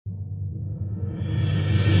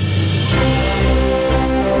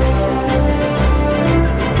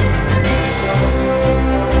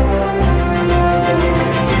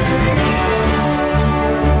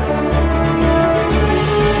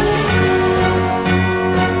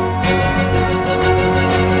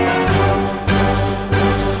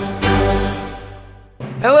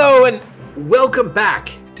Welcome back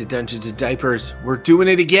to Dungeons and Diapers. We're doing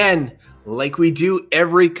it again, like we do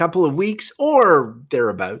every couple of weeks or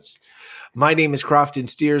thereabouts. My name is Crofton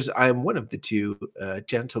Steers. I'm one of the two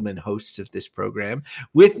gentlemen hosts of this program.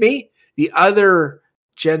 With me, the other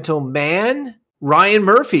gentleman, Ryan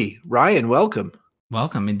Murphy. Ryan, welcome.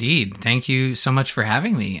 Welcome, indeed. Thank you so much for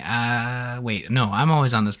having me. I'm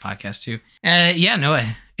always on this podcast too.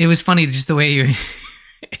 It was funny just the way you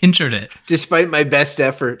introed it. Despite my best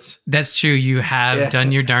efforts. That's true. You have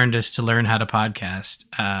done your darndest to learn how to podcast.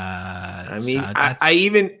 I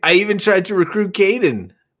even tried to recruit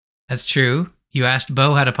Caden. That's true. You asked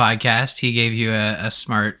Bo how to podcast. He gave you a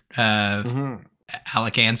smart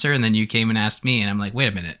Alec answer, and then you came and asked me, and I'm like, wait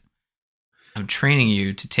a minute. I'm training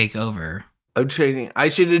you to take over. I'm training. I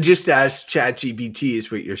should have just asked ChatGPT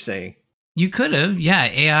is what you're saying. You could have. Yeah,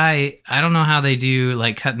 AI, I don't know how they do,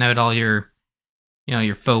 like, cutting out all your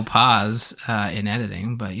faux pas in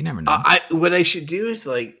editing, but you never know. What I should do is,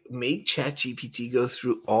 like, make ChatGPT go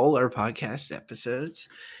through all our podcast episodes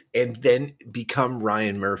and then become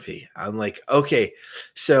Ryan Murphy. I'm like, okay,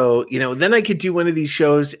 so, then I could do one of these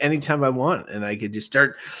shows anytime I want, and I could just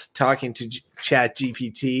start talking to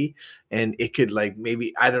ChatGPT, and it could, like,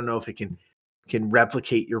 maybe, I don't know if it can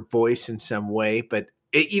replicate your voice in some way, but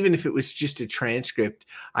even if it was just a transcript,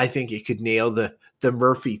 I think it could nail the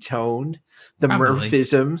Murphy tone, the Probably.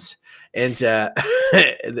 Murphisms, and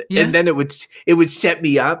and then it would set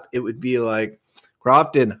me up. It would be like,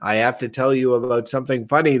 Crofton, I have to tell you about something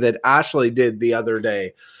funny that Ashley did the other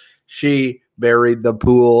day. She buried the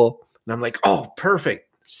pool, and I'm like, oh,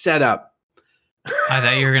 perfect, set up. I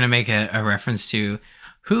thought you were going to make a reference to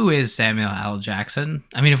who is Samuel L. Jackson.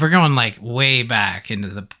 I mean, if we're going like way back into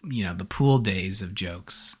the pool days of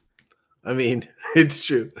jokes. I mean, it's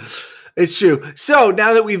true. It's true. So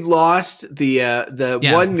now that we've lost the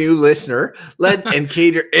one new listener, and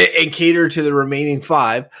cater to the remaining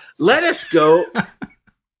 5, let us go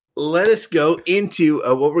into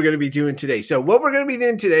what we're going to be doing today. So what we're going to be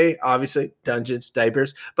doing today, obviously, Dungeons,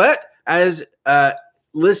 Diapers, but as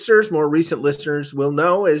listeners, more recent listeners will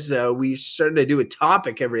know, is we started to do a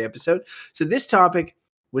topic every episode. So this topic,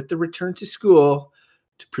 with the return to school,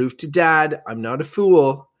 to prove to Dad I'm not a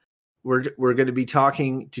fool, we're going to be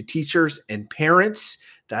talking to teachers and parents.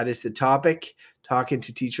 That is the topic. Talking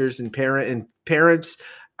to teachers and parents.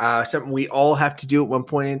 Something we all have to do at one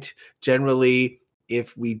point. Generally,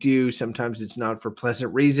 if we do, sometimes it's not for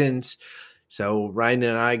pleasant reasons. So Ryan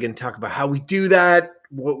and I are going to talk about how we do that,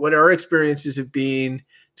 what our experiences have been.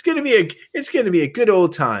 It's going to be a good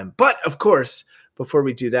old time. But of course, before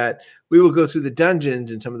we do that, we will go through the dungeons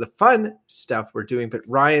and some of the fun stuff we're doing. But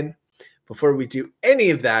Ryan, before we do any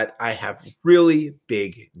of that, I have really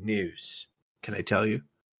big news. Can I tell you?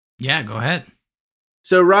 Yeah, go ahead.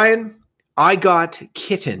 So Ryan, I got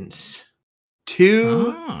kittens.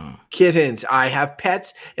 2 kittens. I have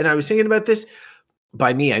pets, and I was thinking about this.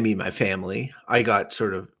 By me, I mean my family. I got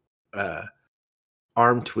sort of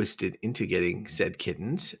arm twisted into getting said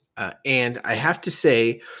kittens. And I have to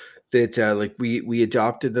say that we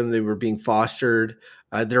adopted them. They were being fostered.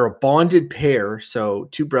 They're a bonded pair. So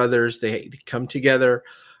 2 brothers, they come together.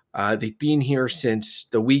 They've been here since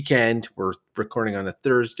the weekend. We're recording on a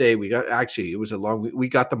Thursday. We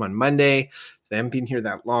got them on Monday. They haven't been here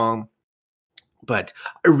that long. But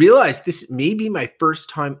I realized this may be my first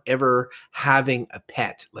time ever having a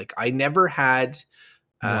pet. Like, I never had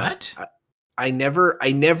what? I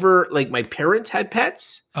never like, my parents had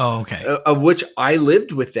pets. Oh, okay. Of which I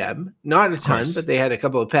lived with them. Not a ton, but they had a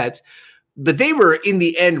couple of pets. But they were in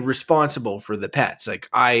the end responsible for the pets. Like,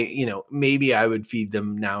 maybe I would feed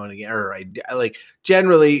them now and again, or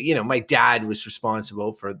generally, my dad was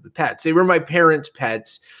responsible for the pets. They were my parents'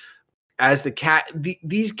 pets. As the cat,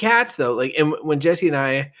 these cats though, like, and when Jesse and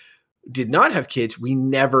I did not have kids, we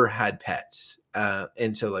never had pets.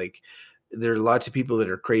 And so, like, there are lots of people that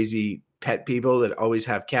are crazy pet people that always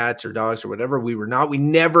have cats or dogs or whatever. We were not. We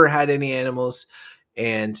never had any animals.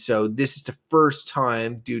 And so this is the first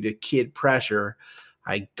time, due to kid pressure,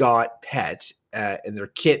 I got pets, and they're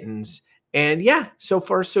kittens. And yeah, so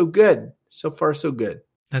far so good. So far so good.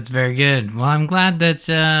 That's very good. Well, I'm glad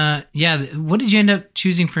that, what did you end up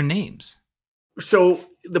choosing for names? So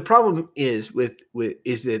the problem is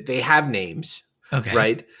is that they have names, okay,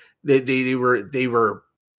 right? They were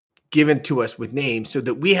given to us with names, so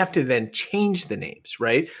that we have to then change the names,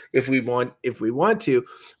 right? If we want to,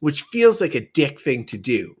 which feels like a dick thing to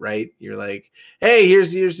do, right? You're like, hey,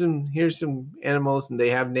 here's some animals and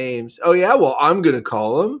they have names. Oh yeah, well, I'm gonna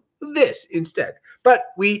call them this instead. But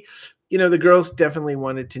the girls definitely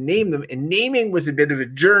wanted to name them, and naming was a bit of a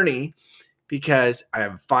journey because I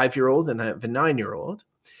have a 5-year-old and I have a 9-year-old.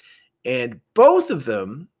 and both of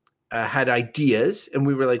them had ideas, and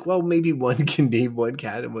we were like, well, maybe one can name one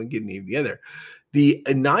cat and one can name the other. The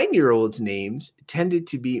 9-year-olds' names tended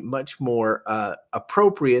to be much more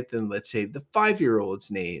appropriate than, let's say, the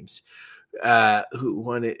 5-year-olds' names. Who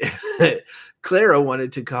wanted Clara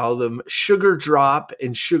wanted to call them Sugar Drop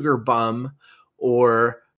and Sugar Bum,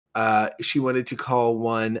 or she wanted to call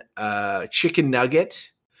one Chicken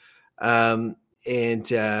Nugget. I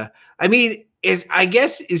mean, I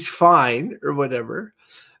guess is fine or whatever.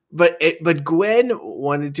 But Gwen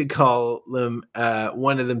wanted to call them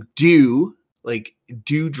one of them Dew, like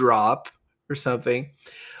Dewdrop or something.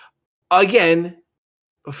 Again,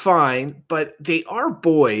 fine, but they are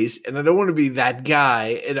boys, and I don't want to be that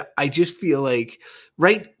guy. And I just feel like,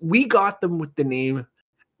 right, we got them with the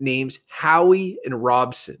names Howie and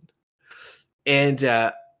Robson. And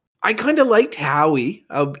I kind of liked Howie,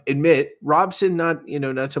 I'll admit. Robson, not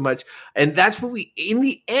so much. And that's what in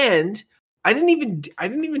the end, I didn't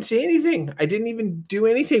even say anything. I didn't even do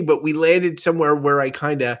anything, but we landed somewhere where I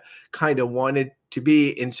kind of wanted to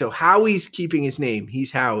be. And so Howie's keeping his name.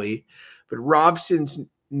 He's Howie, but Robson's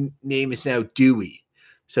name is now Dewey.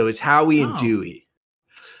 So it's Howie and Dewey.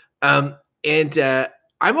 I'm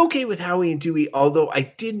okay with Howie and Dewey, although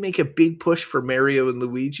I did make a big push for Mario and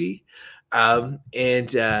Luigi.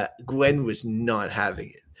 Gwen was not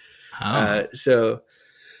having it. So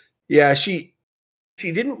yeah, she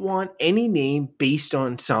didn't want any name based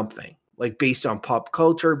on something, like based on pop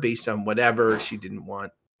culture, based on whatever. She didn't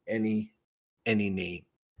want any name.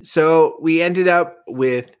 So we ended up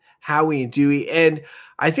with Howie and Dewey, and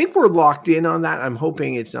I think we're locked in on that. I'm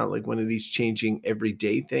hoping it's not like one of these changing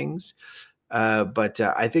everyday things. But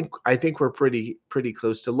I think we're pretty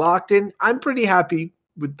close to locked in. I'm pretty happy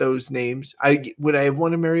with those names. Would I have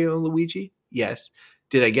wanted Mario and Luigi? Yes.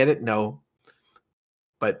 Did I get it? No.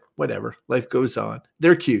 But whatever. Life goes on.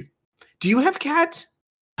 They're cute. Do you have cats?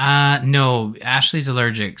 No. Ashley's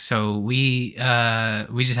allergic, so we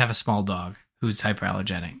just have a small dog who's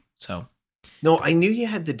hyperallergenic. So. No, I knew you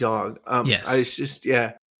had the dog. Yes. I was just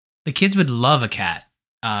The kids would love a cat.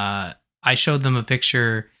 I showed them a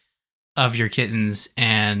picture of your kittens,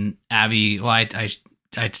 and Abby. Well, I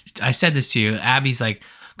said this to you. Abby's like,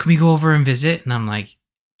 "Can we go over and visit?" And I'm like,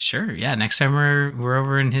 "Sure, yeah. Next time we're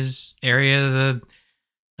over in his area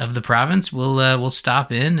of the province, we'll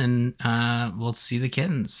stop in and we'll see the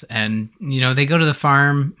kittens." And they go to the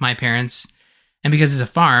farm, my parents, and because it's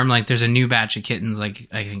a farm, like there's a new batch of kittens. Like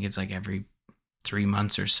I think it's like every 3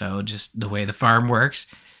 months or so, just the way the farm works.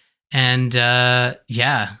 And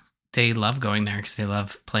yeah, they love going there because they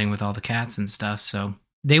love playing with all the cats and stuff. So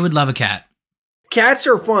they would love a cat. Cats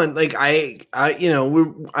are fun. Like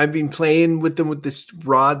I've been playing with them with this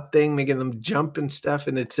rod thing, making them jump and stuff.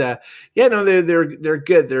 And it's they're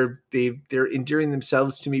good. They're endearing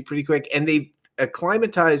themselves to me pretty quick, and they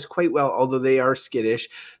acclimatize quite well. Although they are skittish,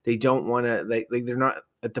 they don't want to like they're not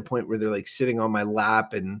at the point where they're like sitting on my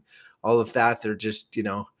lap and all of that. They're just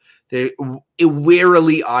they're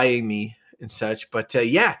warily eyeing me and such. But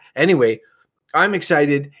yeah. Anyway. I'm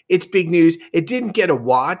excited. It's big news. It didn't get a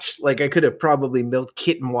watch. Like I could have probably milked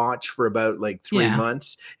Kitten Watch for about like 3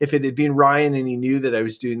 months. If it had been Ryan and he knew that I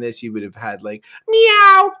was doing this, he would have had like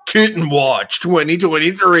meow Kitten Watch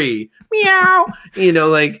 2023 meow.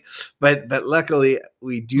 But luckily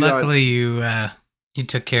we do. Luckily you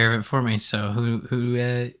took care of it for me. So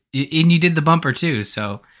and you did the bumper too.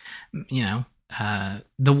 So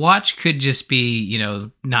the watch could just be,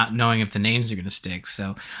 not knowing if the names are going to stick.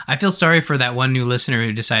 So I feel sorry for that one new listener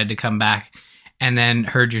who decided to come back and then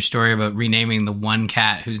heard your story about renaming the one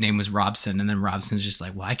cat whose name was Robson. And then Robson's just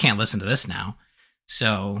like, well, I can't listen to this now.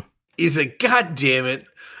 So he's like, God damn it.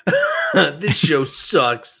 This show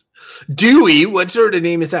sucks. Dewey, what sort of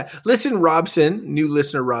name is that? Listen, Robson, new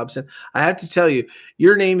listener Robson, I have to tell you,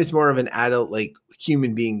 your name is more of an adult, like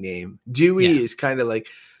human being name. Dewey is kind of like,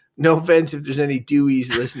 no offense if there's any Deweys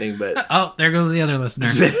listening, but oh, there goes the other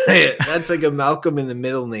listener. That's like a Malcolm in the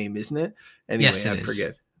middle name, isn't it? Anyway, yes, I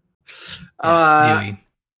forget. Dewey.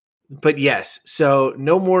 But yes, so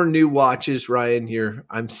no more new watches, Ryan. Here,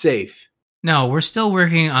 I'm safe. No, we're still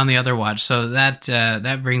working on the other watch, so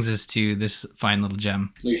that brings us to this fine little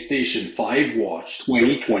gem. PlayStation 5 Watch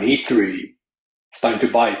 2023. It's time to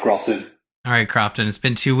buy it, Crofton. All right, Crofton. It's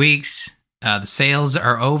been 2 weeks. The sales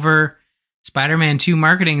are over. Spider-Man 2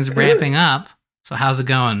 marketing is ramping up. So how's it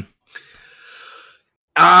going?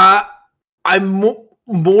 I'm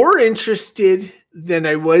more interested than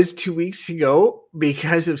I was 2 weeks ago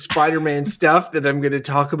because of Spider-Man stuff that I'm going to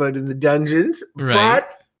talk about in the dungeons. Right.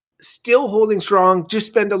 But still holding strong. Just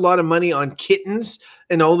spend a lot of money on kittens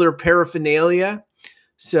and all their paraphernalia.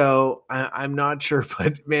 So I'm not sure,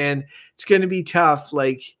 but man, it's going to be tough.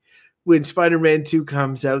 Like when Spider-Man 2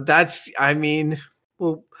 comes out,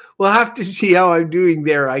 we'll have to see how I'm doing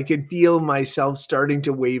there. I can feel myself starting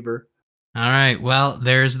to waver. All right. Well,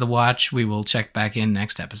 there's the watch. We will check back in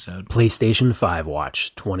next episode. PlayStation 5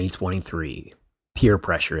 Watch 2023 Peer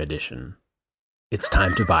Pressure Edition. It's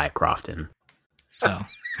time to buy it, Crofton. So,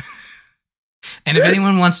 and if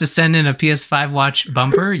anyone wants to send in a PS5 watch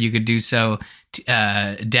bumper, you could do so.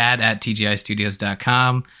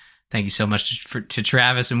 dad@tgistudios.com. Thank you so much to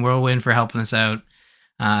Travis and Whirlwind for helping us out.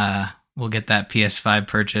 We'll get that PS5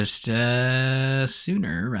 purchased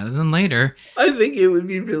sooner rather than later. I think it would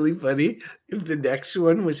be really funny if the next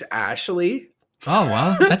one was Ashley. Oh,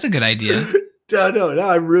 well, that's a good idea. No,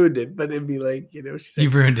 I ruined it. But it'd be like, she's like,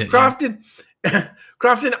 you've ruined it. Crofton,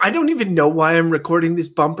 Crofton, I don't even know why I'm recording this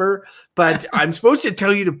bumper, but I'm supposed to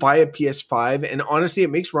tell you to buy a PS5. And honestly,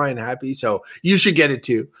 it makes Ryan happy. So you should get it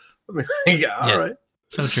too. All right.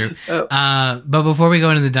 So true. But before we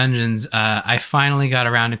go into the dungeons, I finally got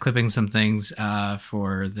around to clipping some things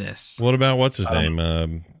for this. What about what's his name?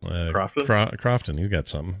 Crofton? Crofton. He's got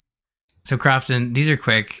something. So Crofton, these are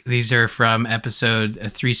quick. These are from episode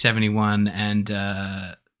 371,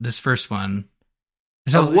 and this first one.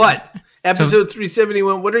 So what? Episode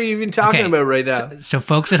 371. What are you even talking about right now? So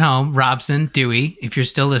folks at home, Robson, Dewey, if you're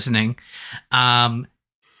still listening,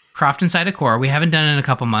 Crofton Side of Core. We haven't done it in a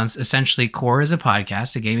couple months. Essentially, Core is a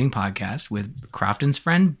podcast, a gaming podcast with Crofton's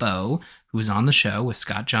friend Bo, who's on the show with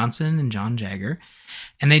Scott Johnson and John Jagger.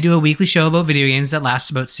 And they do a weekly show about video games that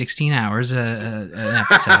lasts about 16 hours an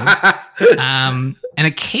episode. And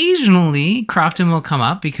occasionally, Crofton will come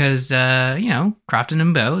up because, Crofton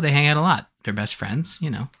and Bo, they hang out a lot. They're best friends.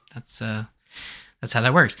 That's how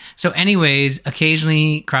that works. So anyways,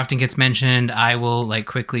 occasionally Crofton gets mentioned. I will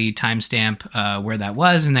quickly timestamp where that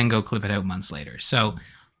was and then go clip it out months later. So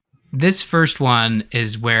this first one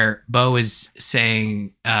is where Bo is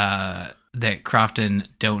saying that Crofton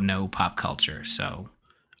don't know pop culture. So,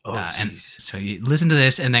 so you listen to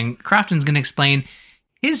this, and then Crofton's going to explain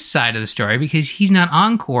his side of the story because he's not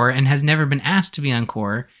on Core and has never been asked to be on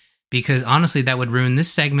Core. Because honestly, that would ruin this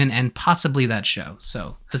segment and possibly that show.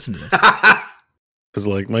 So listen to this. Because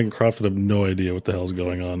Mike and Crofton have no idea what the hell's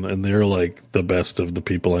going on, and they're the best of the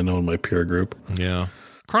people I know in my peer group. Yeah,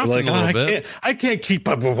 Crofton a little bit. I can't keep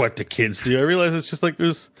up with what the kids do. I realize it's just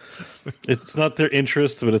it's not their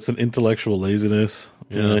interest, but it's an intellectual laziness.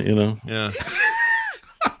 Yeah, Yeah.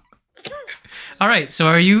 All right. So,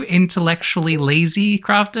 are you intellectually lazy,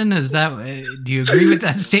 Crofton? Do you agree with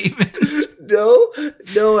that statement?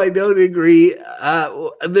 No, I don't agree.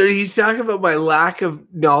 He's talking about my lack of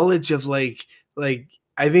knowledge of I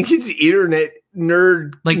think it's internet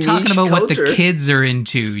nerd, talking about culture. What the kids are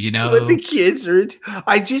into, What the kids are into.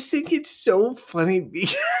 I just think it's so funny being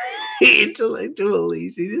intellectual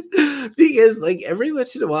laziness because every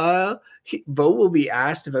once in a while, Bo will be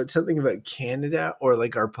asked about something about Canada or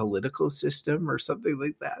our political system or something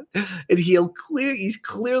like that, and he's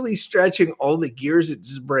clearly stretching all the gears in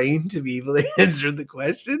his brain to be able to answer the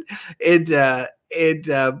question, and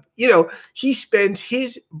he spends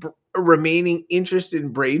his remaining interest in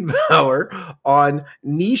brain power on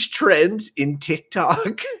niche trends in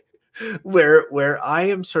TikTok, where I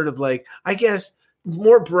am sort of I guess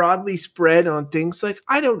more broadly spread on things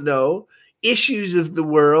I don't know, issues of the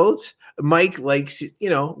world. Mike likes,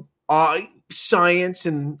 science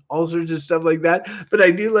and all sorts of stuff like that. But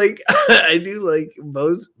I do like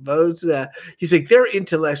Bo's. He's they're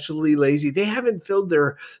intellectually lazy. They haven't filled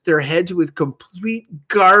their heads with complete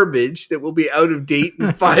garbage that will be out of date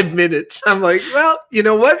in 5 minutes. I'm well, you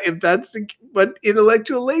know what? If that's what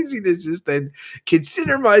intellectual laziness is, then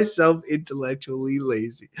consider myself intellectually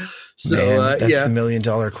lazy. So man, that's the $1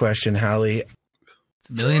 million question, Hallie.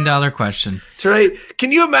 $1 million question. That's right.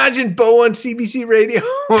 Can you imagine Bo on CBC radio?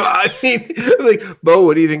 I mean, Bo,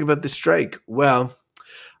 what do you think about the strike? Well,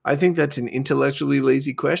 I think that's an intellectually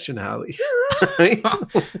lazy question, Hallie. I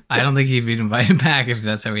don't think he'd be invited back if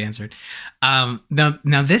that's how he answered. Now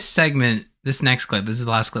this segment, this next clip, this is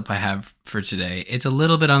the last clip I have for today. It's a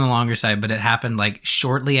little bit on the longer side, but it happened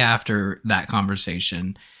shortly after that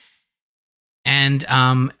conversation. And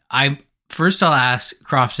First, I'll ask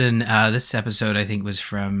Crofton. This episode, I think, was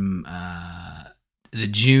from the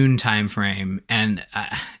June timeframe, and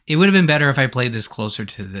it would have been better if I played this closer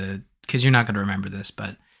to because you're not going to remember this.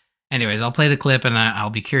 But, anyways, I'll play the clip, and I'll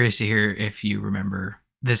be curious to hear if you remember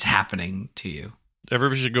this happening to you.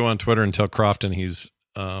 Everybody should go on Twitter and tell Crofton he's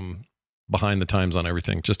behind the times on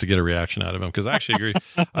everything just to get a reaction out of him. Because I actually agree.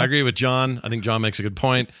 I agree with John. I think John makes a good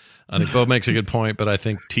point. I think Bo makes a good point, but I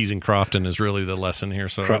think teasing Crofton is really the lesson here.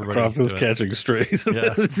 So Crofton's catching strays.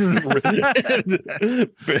 Yeah.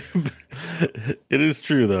 It is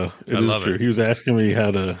true, though. It is true. He was asking me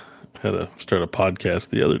how to start a podcast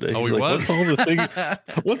the other day. Oh, He's he like, was?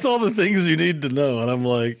 What's all the things you need to know? And I'm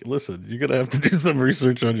like, listen, you're gonna have to do some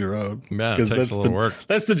research on your own. Yeah, it takes a little work.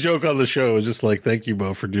 That's the joke on the show. Is just like, thank you,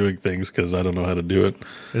 Bo, for doing things because I don't know how to do it.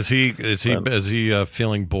 Is he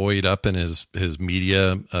feeling buoyed up in his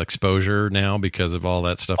media exposure now because of all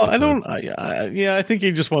that stuff? I think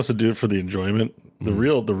he just wants to do it for the enjoyment. The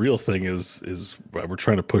real thing is we're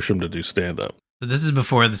trying to push him to do stand up. So this is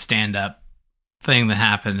before the stand up thing that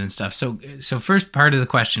happened and stuff. So first part of the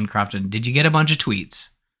question, Crofton, did you get a bunch of tweets?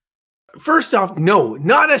 First off, no,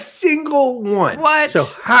 not a single one. What? So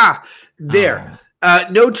there.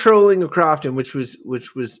 No trolling of Crofton, which was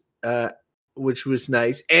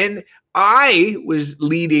nice. And I was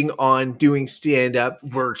leading on doing stand up.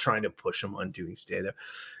 We're trying to push him on doing stand up.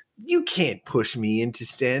 You can't push me into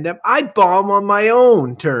stand up. I bomb on my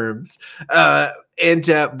own terms. But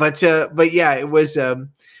yeah, it was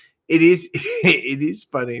it is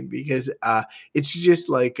funny because it's just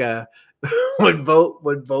like when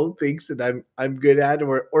Bo thinks that I'm good at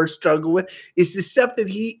or struggle with is the stuff that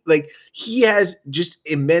he has just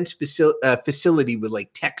immense facility with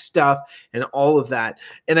like tech stuff and all of that.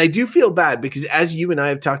 And I do feel bad because as you and I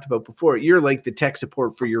have talked about before, you're like the tech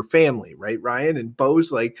support for your family, right, Ryan? And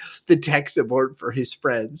Bo's like the tech support for his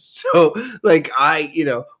friends. So like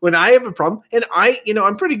when I have a problem and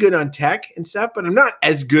I'm pretty good on tech and stuff, but I'm not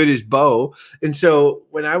as good as Bo. And so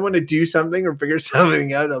when I want to do something or figure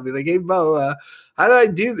something out, I'll be like, hey, Bo, how do I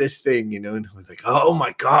do this thing? And he's like, oh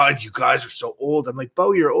my God, you guys are so old. I'm like,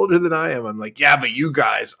 Bo, you're older than I am. I'm like, yeah, but you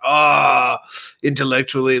guys,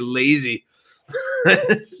 intellectually lazy.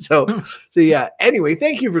 so yeah. Anyway,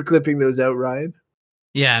 thank you for clipping those out, Ryan.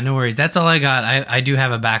 Yeah, no worries. That's all I got. I do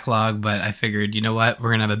have a backlog, but I figured, you know what? We're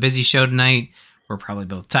going to have a busy show tonight. We're probably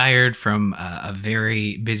both tired from a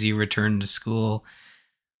very busy return to school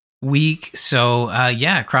week. So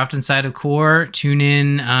Crofton Side of Core, tune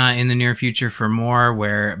in the near future for more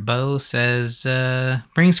where Bo says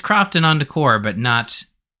brings Crofton onto Core, but not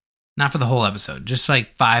for the whole episode, just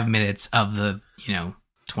like 5 minutes of the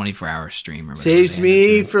 24-hour stream or whatever. Saves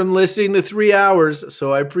me from listening to 3 hours,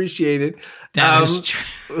 so I appreciate it. That is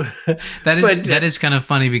true. that is kind of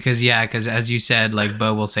funny because as you said, like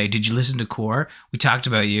Bo will say, did you listen to Core? We talked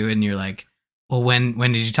about you, and you're like, well, when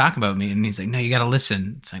did you talk about me? And he's like, no, you got to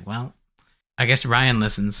listen. It's like, well, I guess Ryan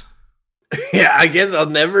listens. Yeah, I guess I'll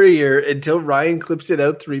never hear until Ryan clips it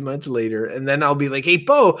out 3 months later. And then I'll be like, hey,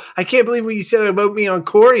 Bo, I can't believe what you said about me on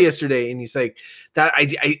Core yesterday. And he's like, that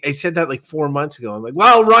I said that like 4 months ago. I'm like,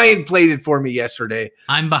 well, Ryan played it for me yesterday.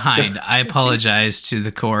 I'm behind. I apologize to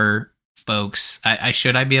the Core folks.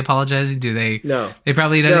 Should I be apologizing? Do they? No. They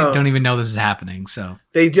probably don't even know this is happening. So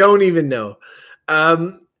they don't even know.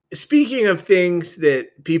 Speaking of things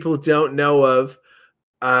that people don't know of,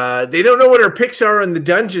 they don't know what our picks are on the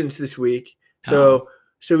dungeons this week. So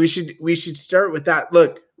we should start with that.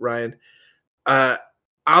 Look, Ryan, I'm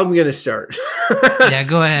going to start. Yeah,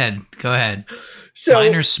 go ahead. So,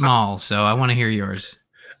 mine are small, so I want to hear yours.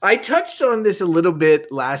 I touched on this a little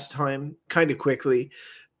bit last time, kind of quickly,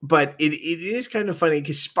 but it is kind of funny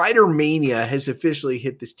because Spider-Mania has officially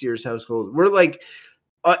hit the Steers household. We're like,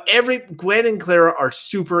 Gwen and Clara are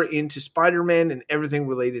super into Spider-Man and everything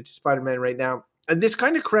related to Spider-Man right now. And this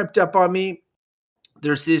kind of crept up on me.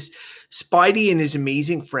 There's this Spidey and His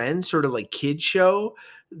Amazing Friends sort of like kid show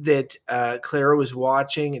that Clara was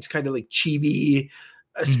watching. It's kind of like chibi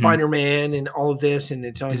Spider-Man and all of this. And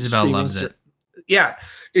it's on Isabel loves it. Yeah.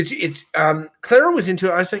 It's Clara was into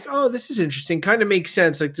it. I was like, oh, this is interesting. Kind of makes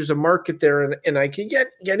sense. Like there's a market there and I can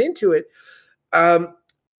get into it.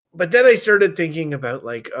 But then I started thinking about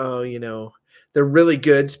like, they're really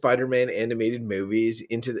good Spider-Man animated movies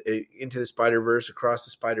into the Spider-Verse, Across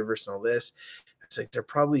the Spider-Verse and all this. It's like they're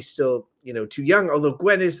probably still, too young. Although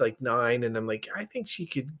Gwen is like 9 and I'm like, I think she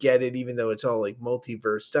could get it even though it's all like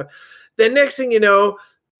multiverse stuff. Then next thing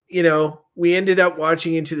we ended up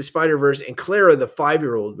watching Into the Spider-Verse and Clara, the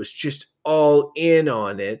 5-year-old, was just all in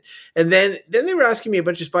on it. And then they were asking me a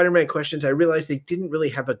bunch of Spider-Man questions. I realized they didn't really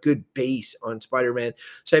have a good base on Spider-Man.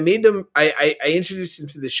 So I made them, I introduced them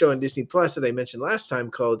to the show on Disney Plus that I mentioned last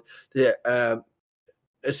time called A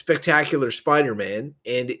Spectacular Spider-Man.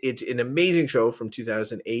 And it's an amazing show from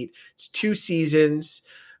 2008. It's 2 seasons.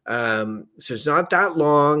 So it's not that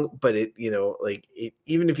long, but it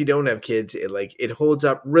even if you don't have kids, it holds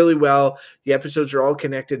up really well. The episodes are all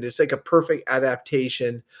connected. It's like a perfect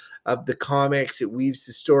adaptation. of the comics. It weaves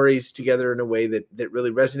the stories together in a way that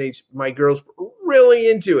really resonates. My girls were really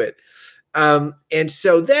into it. And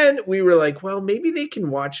so then we were like, well, maybe they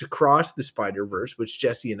can watch Across the Spider-Verse, which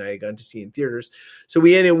Jesse and I had gone to see in theaters. So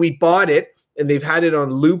we bought it, and they've had it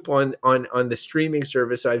on loop on the streaming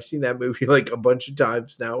service. I've seen that movie like a bunch of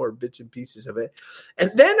times now, or bits and pieces of it.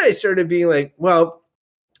 And then I started being like, well,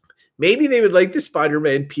 maybe they would like the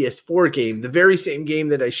Spider-Man PS4 game, the very same game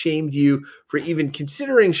that I shamed you for even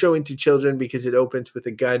considering showing to children because it opens with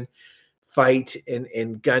a gun fight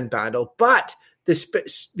and gun battle. But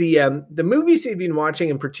the movies they've been watching,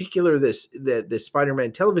 in particular the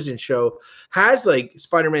Spider-Man television show, has like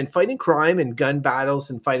Spider-Man fighting crime and gun battles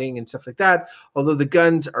and fighting and stuff like that. Although the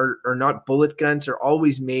guns are not bullet guns, they're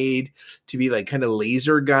always made to be like kind of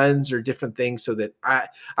laser guns or different things, so that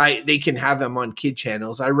they can have them on kid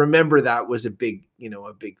channels. I remember that was a big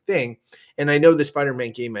thing. And I know the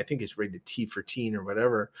Spider-Man game, I think, is rated T for teen or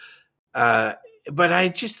whatever. But I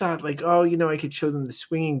just thought like, I could show them the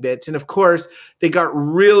swinging bits. And of course, they got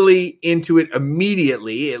really into it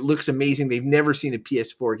immediately. It looks amazing. They've never seen a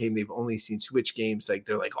PS4 game. They've only seen Switch games. Like,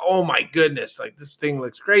 they're like, oh my goodness, like this thing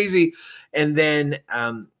looks crazy. And then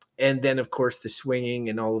of course the swinging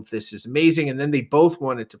and all of this is amazing. And then they both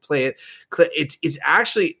wanted to play it. It's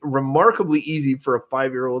actually remarkably easy for a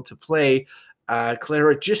 5-year-old to play.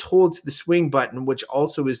 Clara just holds the swing button, which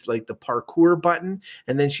also is like the parkour button,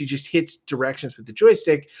 and then she just hits directions with the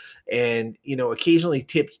joystick, and occasionally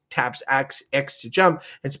taps X to jump.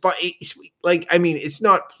 And it's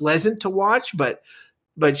not pleasant to watch, but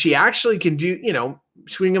she actually can do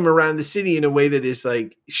swing them around the city in a way that is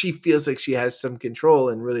like she feels like she has some control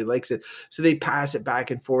and really likes it. So they pass it back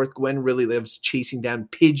and forth. Gwen really loves chasing down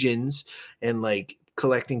pigeons and like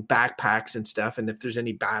collecting backpacks and stuff, and if there's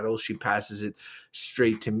any battles, she passes it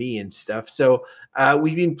straight to me and stuff. So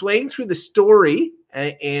we've been playing through the story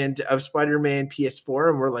and of Spider-Man PS4,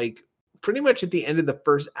 and we're like pretty much at the end of the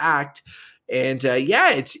first act. And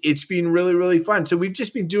it's been really, really fun. So we've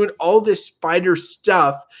just been doing all this spider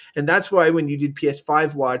stuff, and that's why when you did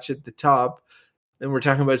PS5 watch at the top, and we're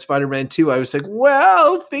talking about Spider-Man 2, I was like,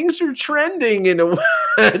 well, things are trending in a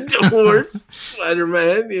way towards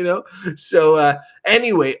Spider-Man, So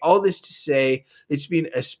anyway, all this to say, it's been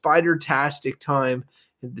a spider-tastic time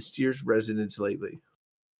in the Steers residence lately.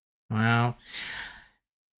 Well,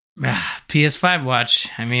 PS5 watch,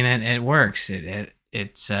 I mean, it works. It's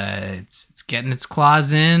getting its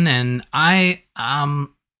claws in, and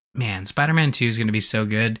Spider-Man 2 is going to be so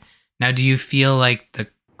good. Now, do you feel like the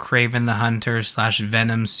Kraven the Hunter /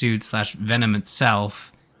 Venom suit / Venom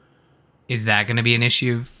itself, is that going to be an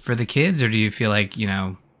issue for the kids, or do you feel like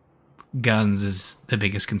guns is the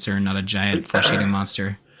biggest concern, not a giant flesh-eating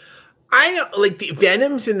monster? I know, like, the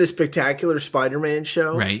Venom's in the Spectacular Spider-Man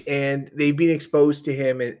show, right? And they've been exposed to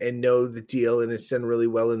him and know the deal, and it's done really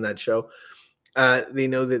well in that show. They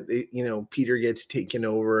know that Peter gets taken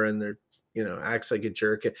over, and they're acts like a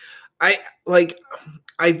jerk. I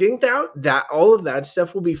think that all of that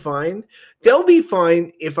stuff will be fine. They'll be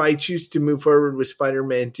fine if I choose to move forward with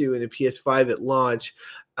Spider-Man 2 and a PS5 at launch.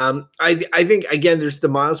 I think, again, there's the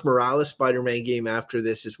Miles Morales Spider-Man game after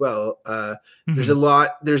this as well. There's a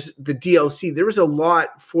lot. There's the DLC. There was a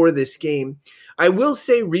lot for this game. I will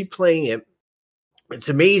say, replaying it, it's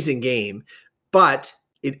an amazing game, but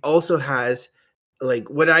it also has like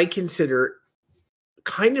what I consider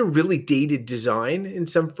kind of really dated design in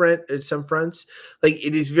some fronts. Like,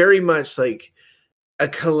 it is very much like a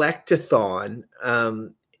collectathon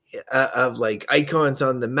of like icons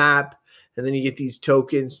on the map, and then you get these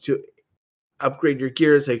tokens to upgrade your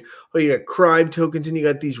gear. It's like, you got crime tokens, and you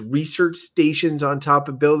got these research stations on top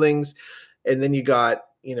of buildings, and then you got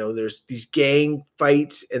there's these gang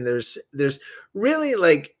fights, and there's really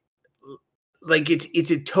like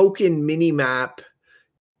it's a token mini map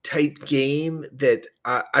type game that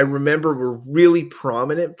I remember were really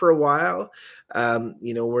prominent for a while,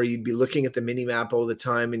 where you'd be looking at the mini map all the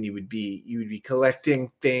time, and you would be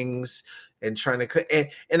collecting things and trying to,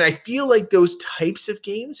 and I feel like those types of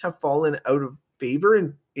games have fallen out of favor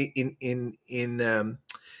in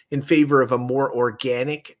favor of a more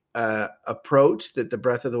organic approach that the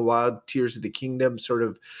Breath of the Wild, Tears of the Kingdom sort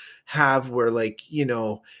of have, where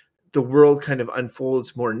the world kind of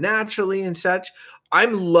unfolds more naturally and such. I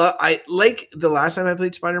like the last time I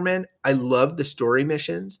played Spider-Man, I love the story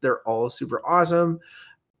missions. They're all super awesome.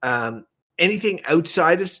 Anything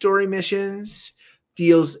outside of story missions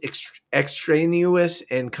feels extraneous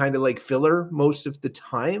and kind of like filler most of the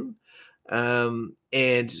time.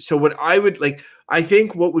 And so what I would like, I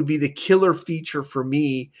think what would be the killer feature for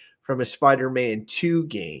me from a Spider-Man 2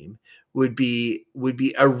 game would be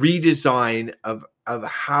a redesign of of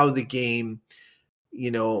how the game,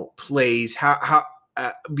 plays, how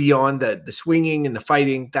beyond the swinging and the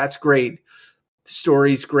fighting. That's great. The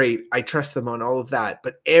story's great. I trust them on all of that.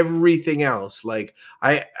 But everything else, like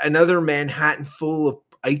another Manhattan full of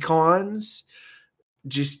icons,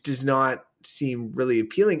 just does not seem really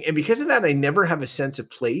appealing. And because of that, I never have a sense of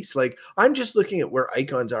place. Like I'm just looking at where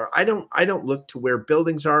icons are. I don't look to where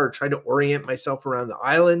buildings are or try to orient myself around the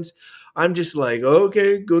islands. I'm just like,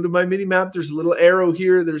 okay, go to my mini map. There's a little arrow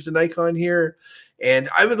here. There's an icon here. And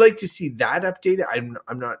I would like to see that updated.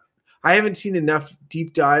 I haven't seen enough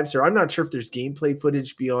deep dives, or I'm not sure if there's gameplay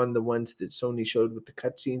footage beyond the ones that Sony showed with the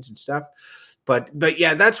cutscenes and stuff. But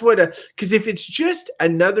yeah, that's what, because if it's just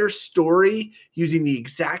another story using the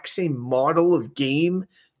exact same model of game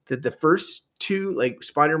that the first two, like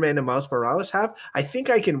Spider-Man and Miles Morales have, I think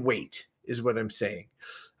I can wait, is what I'm saying.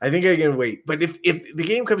 I think I can wait. But if the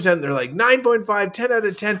game comes out and they're like 9.5, 10 out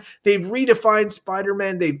of 10, they've redefined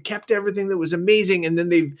Spider-Man, they've kept everything that was amazing, and then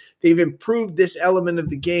they've improved this element of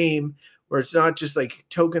the game where it's not just like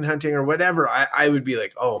token hunting or whatever, I would be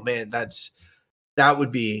like, oh man, I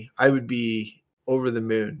would be over the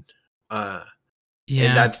moon. And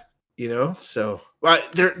that's, so well,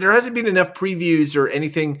 there hasn't been enough previews or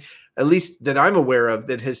anything, at least that I'm aware of,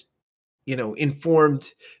 that has, informed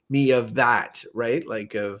me of that, right?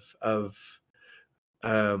 Like of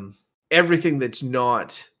everything that's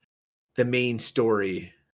not the main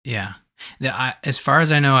story. Yeah. As far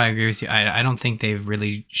as I know, I agree with you. I don't think they've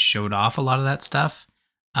really showed off a lot of that stuff.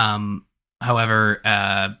 However,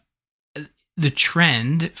 the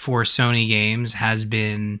trend for Sony games has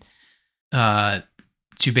been to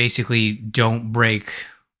basically don't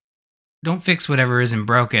fix whatever isn't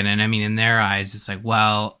broken. And I mean, in their eyes, it's like,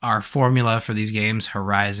 well, our formula for these games,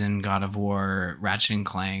 Horizon, God of War, Ratchet and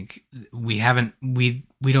Clank, we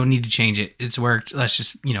don't need to change it. It's worked. Let's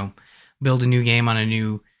just, build a new game on a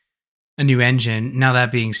new engine. Now,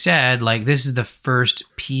 that being said, like, this is the first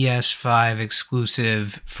PS5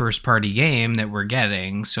 exclusive first party game that we're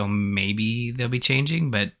getting. So maybe they'll be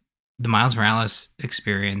changing, but the Miles Morales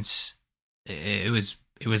experience, it was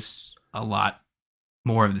a lot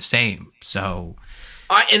more of the same. So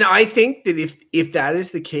I think that if that is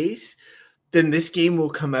the case, then this game will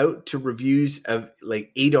come out to reviews of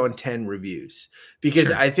like 8 on 10 reviews, because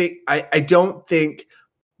sure. I don't think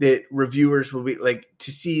that reviewers will be like to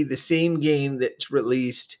see the same game that's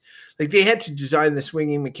released. Like they had to design the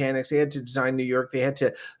swinging mechanics. They had to design New York. They had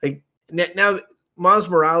to like now Miles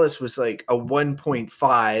Morales was like a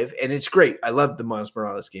 1.5 and it's great. I loved the Miles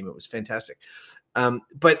Morales game. It was fantastic.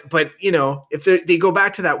 But if they go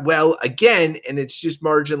back to that well again, and it's just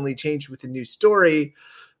marginally changed with a new story,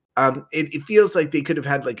 it feels like they could have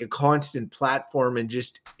had like a constant platform and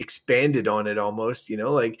just expanded on it almost,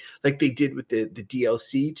 like they did with the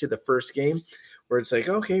DLC to the first game, where it's like,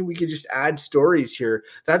 okay, we could just add stories here.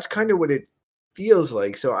 That's kind of what it feels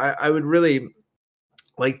like. So I would really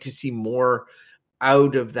like to see more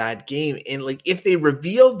out of that game. And like, if they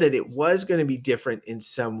revealed that it was going to be different in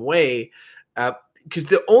some way, because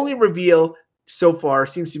the only reveal so far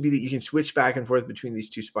seems to be that you can switch back and forth between these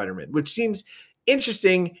two Spider-Man, which seems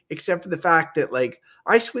interesting, except for the fact that like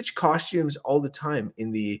I switch costumes all the time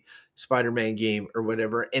in the Spider-Man game or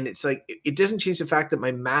whatever, and it's like it doesn't change the fact that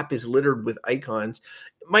my map is littered with icons.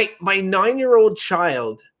 My 9-year-old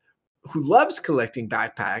child who loves collecting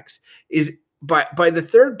backpacks is by the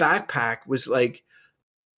third backpack was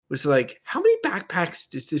like, how many backpacks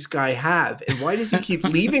does this guy have? And why does he keep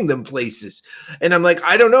leaving them places? And I'm like,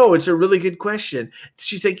 I don't know. It's a really good question.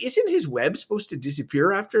 She's like, isn't his web supposed to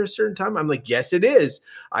disappear after a certain time? I'm like, yes, it is.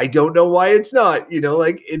 I don't know why it's not,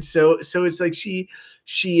 like it's so it's like she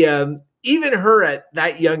even her at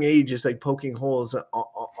that young age is like poking holes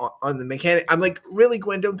on the mechanic. I'm like, really,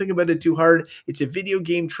 Gwen, don't think about it too hard. It's a video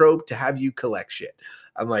game trope to have you collect shit.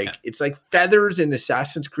 I'm like, yeah. It's like feathers in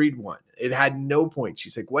Assassin's Creed 1. It had no point.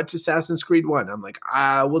 She's like, what's Assassin's Creed 1? I'm like,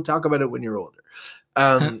 we'll talk about it when you're older.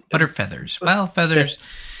 What are feathers? Well, feathers.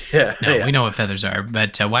 Yeah. No, yeah. We know what feathers are,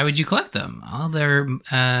 but why would you collect them? Oh, they're,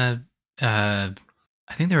 I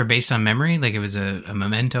think they were based on memory. Like it was a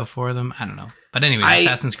memento for them. I don't know. But anyways,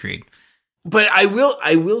 Assassin's Creed. But I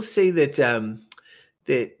will say that,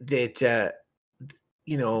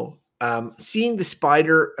 seeing the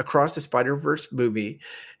spider across the Spider-Verse movie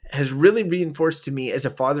has really reinforced to me as a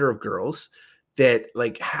father of girls that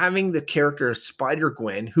like having the character of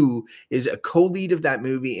Spider-Gwen, who is a co-lead of that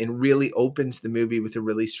movie and really opens the movie with a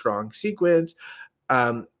really strong sequence,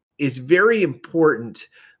 is very important.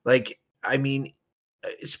 Like, I mean,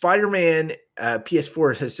 Spider-Man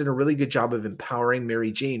PS4 has done a really good job of empowering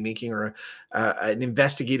Mary Jane, making her an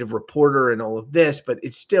investigative reporter and all of this, but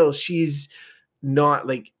it's still, she's not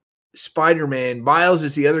like Spider-Man. Miles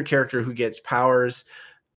is the other character who gets powers.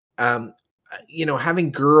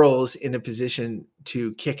 Having girls in a position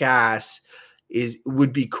to kick ass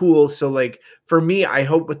would be cool. So like for me, I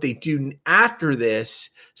hope what they do after this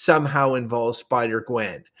somehow involves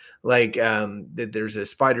Spider-Gwen. Like that there's a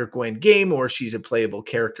Spider-Gwen game, or she's a playable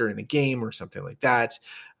character in a game or something like that.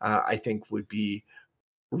 I think would be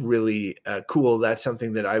really cool. That's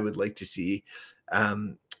something that I would like to see.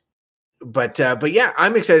 But yeah,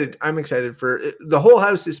 I'm excited. I'm excited for the whole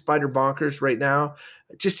house is Spider Bonkers right now.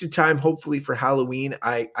 Just in time, hopefully for Halloween.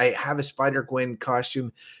 I have a Spider-Gwen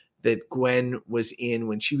costume that Gwen was in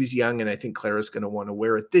when she was young, and I think Clara's going to want to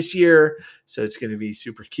wear it this year, so it's going to be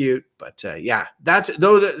super cute. But yeah, that's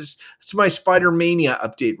my Spider-Mania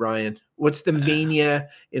update, Ryan. What's the mania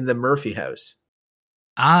in the Murphy house?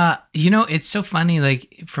 It's so funny.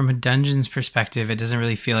 Like from a Dungeons perspective, it doesn't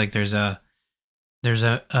really feel like there's a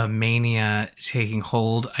mania taking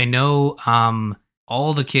hold. I know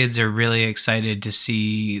all the kids are really excited to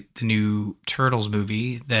see the new Turtles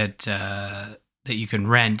movie that you can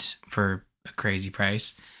rent for a crazy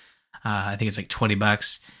price. I think it's like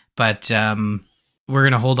 $20, but we're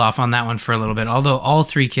going to hold off on that one for a little bit. Although all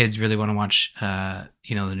three kids really want to watch, the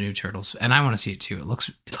new Turtles, and I want to see it too. It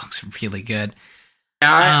looks really good.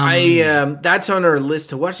 That's on our list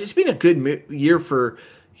to watch. It's been a good year for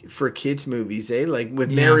kids movies, eh? Like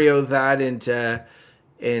with Mario, that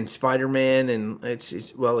and Spider-Man, and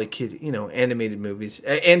it's like kid, animated movies.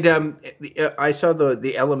 And I saw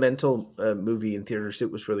the Elemental movie in theaters.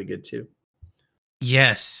 It was really good too.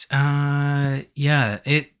 Yes. Yeah.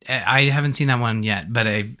 I haven't seen that one yet, but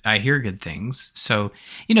I hear good things. So,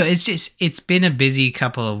 it's been a busy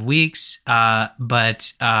couple of weeks.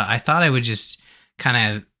 But I thought I would just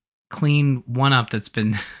kind of clean one up that's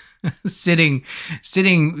been sitting,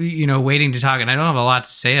 waiting to talk. And I don't have a lot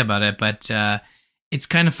to say about it, but it's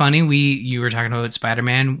kind of funny. You were talking about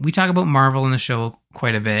Spider-Man. We talk about Marvel in the show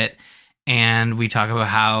quite a bit. And we talk about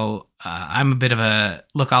how I'm a bit of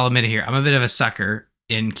I'll admit it here, I'm a bit of a sucker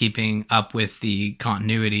in keeping up with the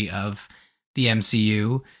continuity of the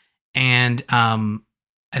MCU. And I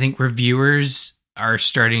think reviewers are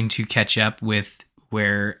starting to catch up with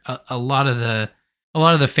where a lot of the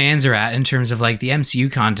fans are at in terms of like the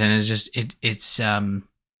MCU content is just, it's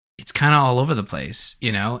kind of all over the place,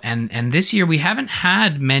 and this year we haven't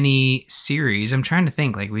had many series. I'm trying to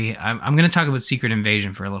think I'm going to talk about Secret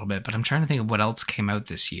Invasion for a little bit, but I'm trying to think of what else came out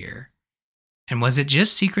this year. And was it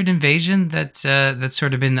just Secret Invasion that's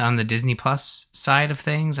sort of been on the Disney Plus side of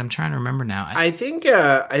things? I'm trying to remember now. I think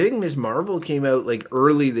Ms. Marvel came out like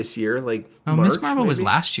early this year, like March, Ms. Marvel maybe? was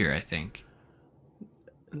last year, I think.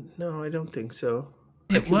 No, I don't think so.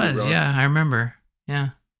 It was, yeah, I remember. Yeah.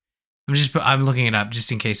 I'm looking it up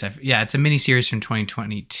just in case it's a mini series from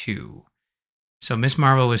 2022. So Miss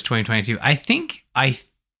Marvel was 2022. I think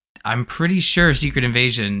I'm pretty sure Secret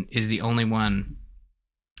Invasion is the only one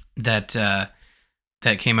that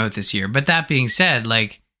came out this year. But that being said,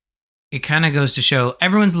 like it kind of goes to show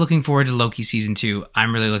everyone's looking forward to Loki season 2.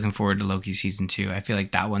 I'm really looking forward to Loki season 2. I feel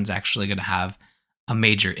like that one's actually going to have a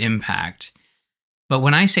major impact. But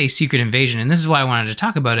when I say Secret Invasion, and this is why I wanted to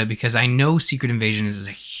talk about it, because I know Secret Invasion is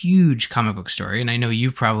a huge comic book story, and I know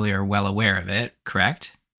you probably are well aware of it,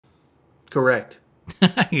 correct? Correct.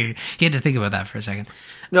 You had to think about that for a second.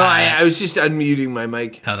 No, I was just unmuting my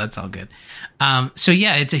mic. Oh, that's all good. So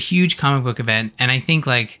yeah, it's a huge comic book event, and I think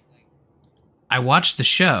like I watched the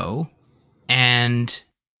show, and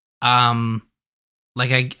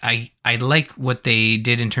like I like what they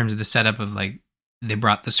did in terms of the setup of like they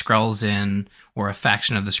brought the Skrulls in, or a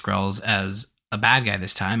faction of the Skrulls, as a bad guy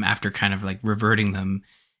this time, after kind of like reverting them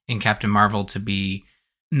in Captain Marvel to be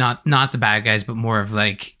not the bad guys, but more of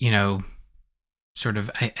like, sort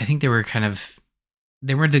of, I think they were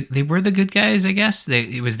the good guys, I guess.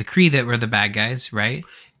 It was the Kree that were the bad guys, right?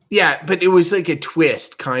 Yeah, but it was like a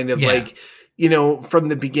twist, kind of like, from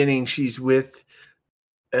the beginning, she's with,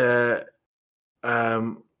 sorry,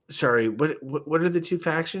 what are the two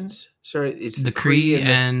factions? Sorry, it's the Kree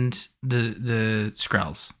and the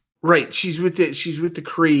Skrulls. Right, she's with the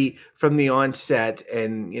Kree from the onset,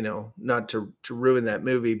 and not to ruin that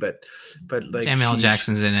movie, but like Samuel L.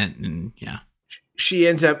 Jackson's in it, and yeah, she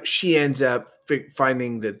ends up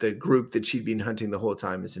finding that the group that she'd been hunting the whole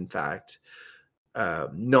time is in fact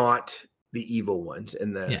not the evil ones,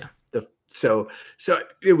 and so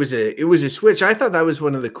it was a switch. I thought that was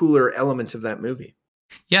one of the cooler elements of that movie.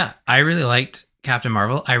 Yeah, I really liked Captain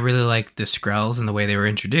Marvel. I really liked the Skrulls and the way they were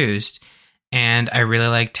introduced. And I really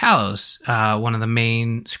like Talos, one of the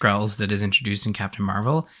main Skrulls that is introduced in Captain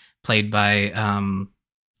Marvel, played by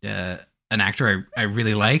an actor I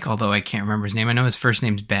really like, although I can't remember his name. I know his first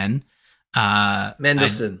name's Ben.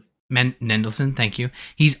 Mendelsohn. Mendelsohn, thank you.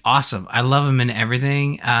 He's awesome. I love him in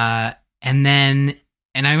everything. And I'm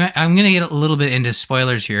going to get a little bit into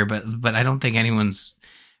spoilers here, but I don't think anyone's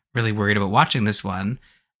really worried about watching this one.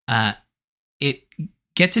 It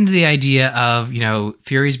gets into the idea of,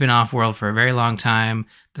 Fury's been off world for a very long time.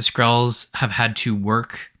 The Skrulls have had to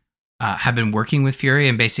have been working with Fury,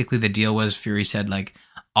 and basically the deal was Fury said, like,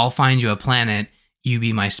 I'll find you a planet, you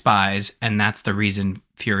be my spies, and that's the reason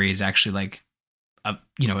Fury is actually like a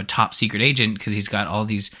top secret agent, because he's got all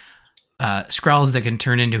these Skrulls that can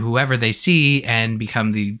turn into whoever they see and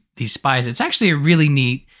become these spies. It's actually a really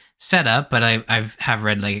neat setup, but I've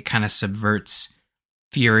read like it kind of subverts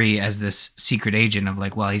Fury as this secret agent of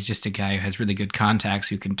like, well, he's just a guy who has really good contacts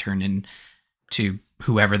who can turn into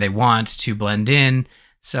whoever they want to blend in.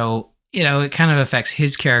 So, it kind of affects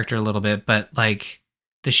his character a little bit, but like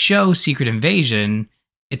the show Secret Invasion,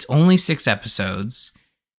 it's only 6 episodes.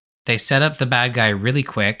 They set up the bad guy really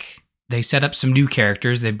quick. They set up some new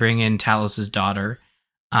characters. They bring in Talos's daughter,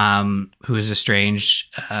 who is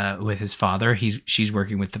estranged with his father. She's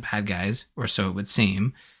working with the bad guys, or so it would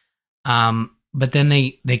seem. But then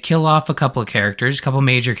they kill off a couple of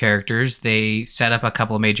major characters. They set up a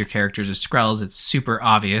couple of major characters as Skrulls. It's super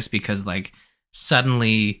obvious because like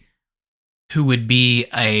suddenly who would be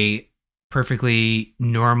a perfectly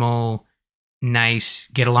normal, nice,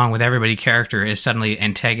 get along with everybody character is suddenly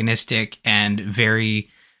antagonistic and very,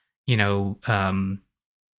 is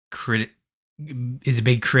a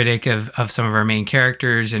big critic of some of our main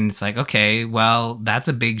characters. And it's like, okay, well, that's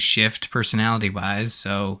a big shift personality wise.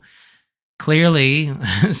 So clearly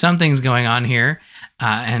something's going on here.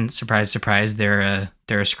 And surprise, surprise, they're a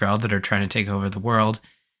Skrull that are trying to take over the world.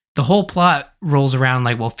 The whole plot rolls around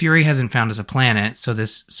like, well, Fury hasn't found us a planet. So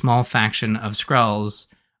this small faction of Skrulls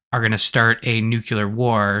are going to start a nuclear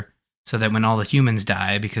war so that when all the humans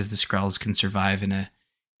die, because the Skrulls can survive in a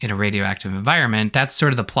radioactive environment, that's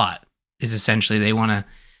sort of the plot, is essentially they want to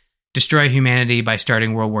destroy humanity by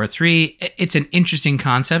starting World War III. It's an interesting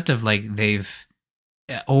concept of like they've,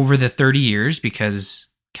 over the 30 years, because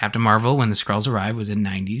Captain Marvel, when the Skrulls arrived, was in the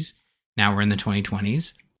 90s. Now we're in the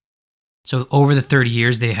 2020s. So over the 30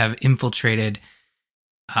 years, they have infiltrated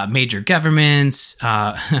major governments.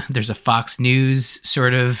 There's a Fox News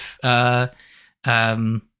sort of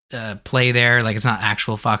play there. Like it's not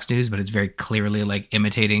actual Fox News, but it's very clearly like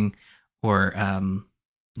imitating or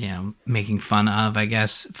making fun of, I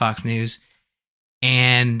guess, Fox News.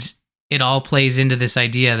 And it all plays into this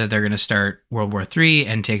idea that they're going to start World War III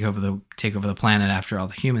and take over the planet after all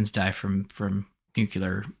the humans die from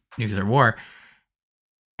nuclear war.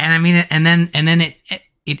 And I mean, and then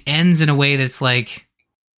it ends in a way that's like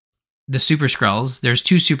the Super Skrulls. There's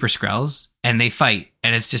 2 Super Skrulls and they fight,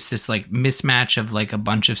 and it's just this like mismatch of like a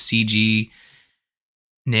bunch of CG-ness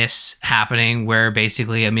happening where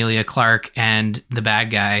basically Emilia Clarke and the bad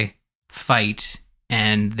guy fight,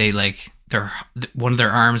 and they like one of their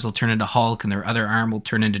arms will turn into Hulk and their other arm will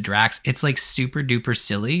turn into Drax. It's like super duper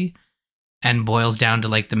silly and boils down to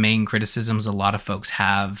like the main criticisms a lot of folks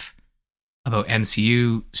have about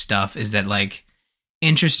MCU stuff is that like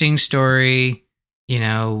interesting story,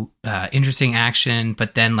 interesting action,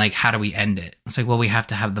 but then like how do we end it? It's like, well, we have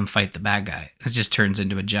to have them fight the bad guy. It just turns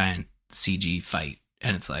into a giant CG fight,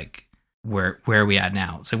 and it's like, where are we at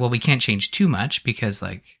now? It's like, well, we can't change too much because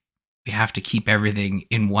like we have to keep everything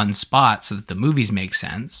in one spot so that the movies make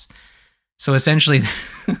sense. So essentially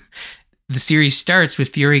the series starts with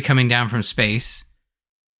Fury coming down from space.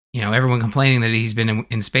 Everyone complaining that he's been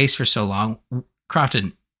in space for so long.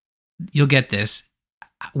 Crofton, you'll get this.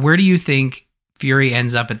 Where do you think Fury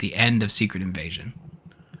ends up at the end of Secret Invasion?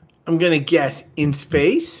 I'm going to guess in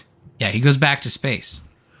space. Yeah, he goes back to space.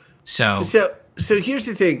 So here's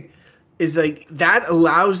the thing, is like that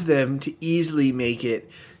allows them to easily make it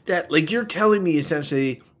that, like, you're telling me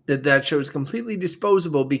essentially that show is completely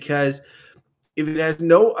disposable because if it has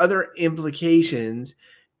no other implications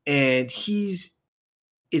and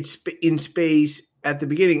it's in space at the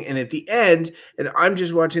beginning and at the end, and I'm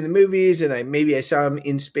just watching the movies and I saw him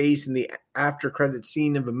in space in the after credit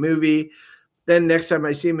scene of a movie. Then next time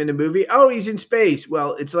I see him in a movie, oh, he's in space.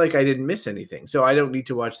 Well, it's like I didn't miss anything. So I don't need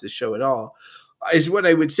to watch the show at all, is what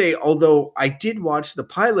I would say. Although I did watch the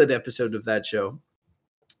pilot episode of that show.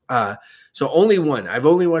 So only one. I've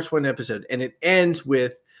only watched one episode, and it ends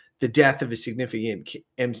with the death of a significant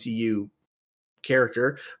MCU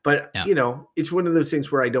character. But, it's one of those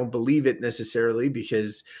things where I don't believe it necessarily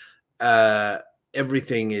because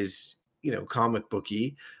everything is, comic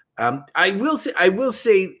booky. I will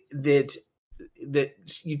say that that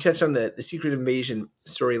you touched on the Secret Invasion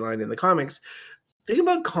storyline in the comics. The thing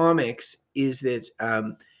about comics is that,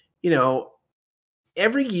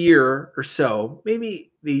 every year or so,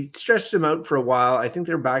 maybe they stretched them out for a while. I think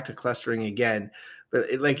they're back to clustering again, but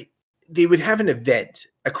they would have an event,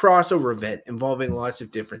 a crossover event involving lots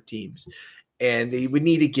of different teams, and they would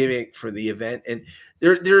need a gimmick for the event. And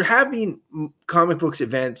there have been comic books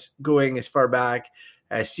events going as far back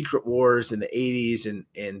as Secret Wars in the 80s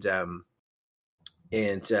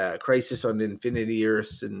and Crisis on Infinity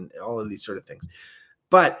Earths and all of these sort of things.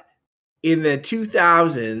 But in the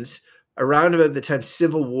 2000s, around about the time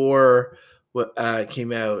Civil War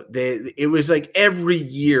came out, it was like every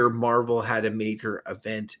year Marvel had a major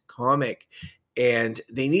event comic, and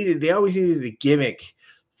they always needed a gimmick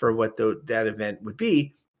for what that event would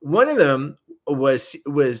be. One of them was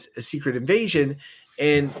a Secret Invasion,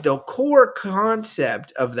 and the core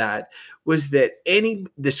concept of that was that the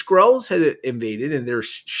Skrulls had invaded, and they're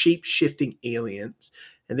shape-shifting aliens,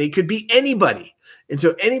 and they could be anybody, and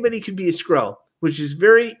so anybody could be a Skrull, which is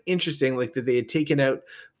very interesting. Like that they had taken out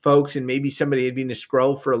folks, and maybe somebody had been a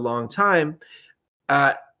Skrull for a long time.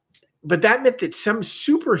 But that meant that some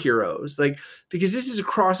superheroes, because this is a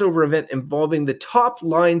crossover event involving the top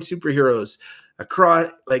line superheroes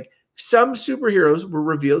across, some superheroes were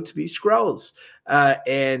revealed to be Skrulls.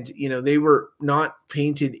 And they were not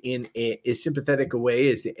painted in as sympathetic a way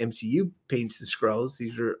as the MCU paints the Skrulls.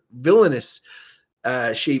 These were villainous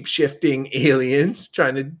shape-shifting aliens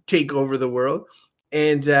trying to take over the world.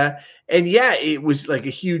 And it was like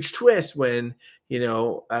a huge twist when, and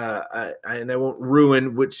I won't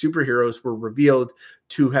ruin which superheroes were revealed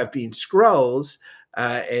to have been Skrulls,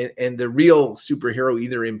 and the real superhero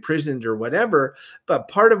either imprisoned or whatever. But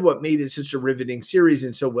part of what made it such a riveting series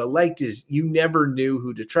and so well liked is you never knew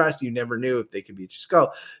who to trust. You never knew if they could be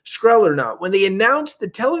Skrull or not. When they announced the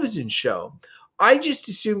television show, I just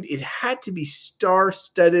assumed it had to be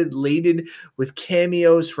star-studded, laden with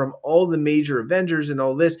cameos from all the major Avengers and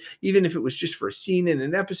all this, even if it was just for a scene in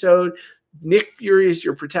an episode. Nick Fury is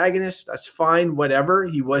your protagonist. That's fine, whatever.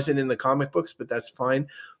 He wasn't in the comic books, but that's fine.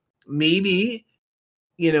 Maybe,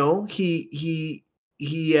 he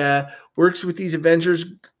works with these Avengers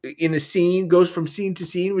in a scene, goes from scene to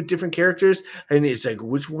scene with different characters, and it's like,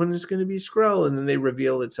 which one is going to be Skrull? And then they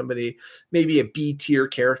reveal that somebody, maybe a B-tier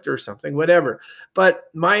character or something, whatever. But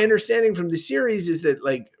my understanding from the series is that,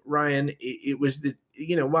 Ryan, it was that,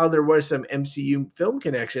 while there was some MCU film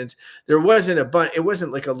connections, there wasn't it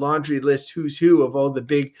wasn't like a laundry list who's who of all the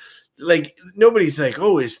big, nobody's like,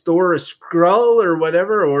 oh, is Thor a Skrull or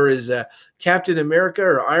whatever? Or is Captain America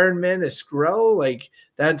or Iron Man a Skrull?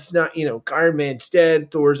 That's not, Iron Man's dead,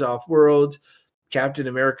 Thor's off world, Captain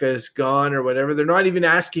America is gone or whatever. They're not even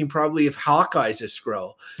asking probably if Hawkeye's a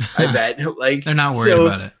Skrull, I bet. They're not worried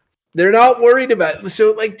about it. They're not worried about it.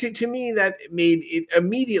 So to me, that made it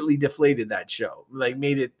immediately deflated that show.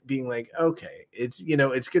 Made it being okay, it's,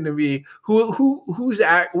 it's going to be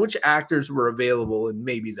which actors were available, and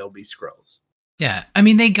maybe they'll be Skrulls. Yeah. I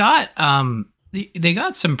mean, they got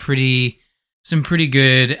some pretty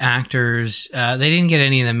good actors. They didn't get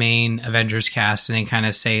any of the main Avengers cast, and they kind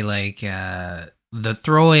of say the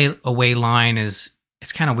throwaway line is,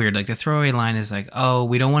 it's kind of weird. The throwaway line is oh,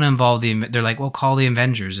 we don't want to involve they're like, well, call the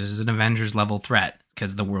Avengers. This is an Avengers level threat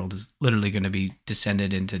because the world is literally going to be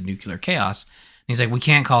descended into nuclear chaos. And he's like, we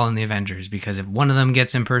can't call in the Avengers because if one of them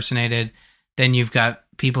gets impersonated, then you've got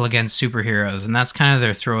people against superheroes. And that's kind of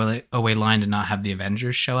their throwaway line to not have the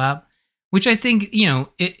Avengers show up, which I think,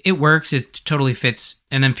 it works. It totally fits.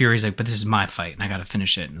 And then Fury's like, but this is my fight and I got to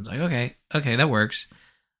finish it. And it's like, okay, that works.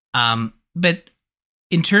 But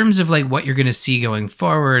in terms of what you're going to see going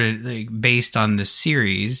forward, based on the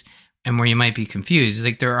series and where you might be confused,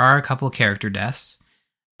 is there are a couple of character deaths.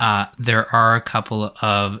 There are a couple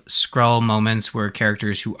of Skrull moments where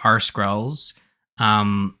characters who are Skrulls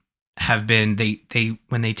have been,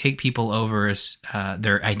 when they take people over as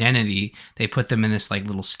their identity, they put them in this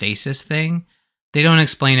little stasis thing. They don't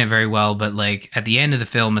explain it very well, but at the end of the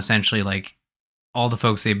film, essentially all the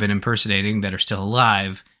folks they've been impersonating that are still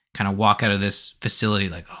alive kind of walk out of this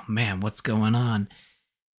facility oh man, what's going on?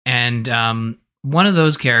 And one of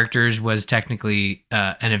those characters was technically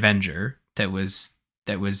an Avenger that was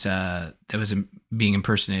being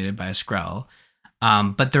impersonated by a Skrull.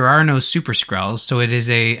 But there are no super Skrulls, so it is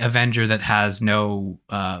a Avenger that has no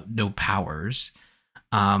powers.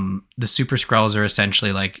 The super Skrulls are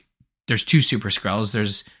essentially there's two super Skrulls.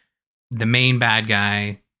 There's the main bad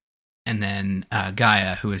guy, and then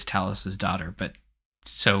Gaia, who is Talos's daughter. But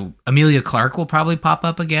so Amelia Clark will probably pop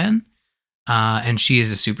up again, and she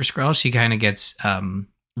is a super Skrull. She kind of gets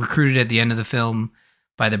recruited at the end of the film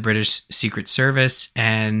by the British Secret Service,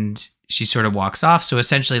 and she sort of walks off. So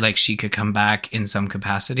essentially, like, she could come back in some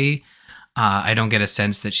capacity. I don't get a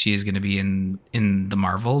sense that she is going to be in the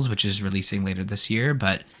Marvels, which is releasing later this year.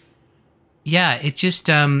 But yeah, it just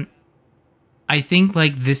I think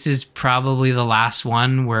like this is probably the last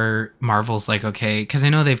one where Marvel's like, okay, because I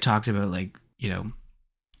know they've talked about like, you know,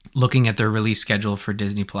 looking at their release schedule for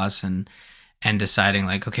Disney Plus and deciding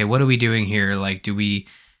like, okay, what are we doing here? Like, do we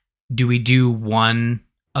do one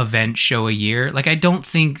event show a year? Like, I don't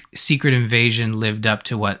think Secret Invasion lived up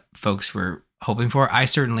to what folks were hoping for. I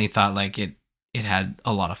certainly thought like it had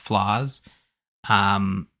a lot of flaws.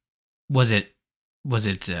 Was it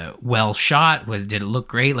well shot? Did it look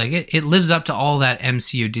great? Like it lives up to all that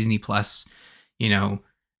MCU Disney Plus, you know,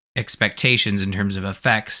 expectations in terms of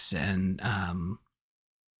effects and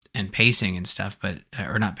pacing and stuff, but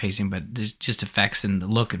or not pacing, but there's just effects and the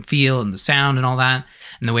look and feel and the sound and all that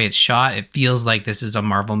and the way it's shot. It feels like this is a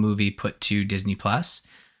Marvel movie put to Disney Plus.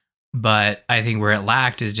 But I think where it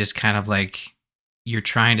lacked is just kind of like you're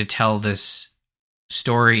trying to tell this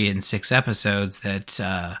story in 6 episodes that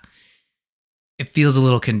it feels a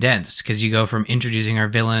little condensed because you go from introducing our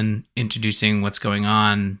villain, introducing what's going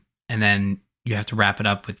on, and then you have to wrap it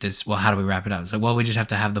up with this. Well, how do we wrap it up? It's like, well, we just have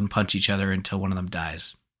to have them punch each other until one of them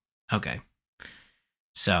dies. Okay.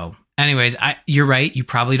 So anyways, you're right. You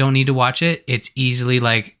probably don't need to watch it. It's easily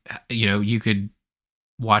like, you know, you could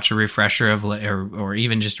watch a refresher of, or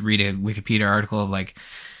even just read a Wikipedia article of like,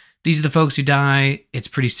 these are the folks who die. It's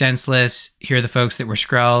pretty senseless. Here are the folks that were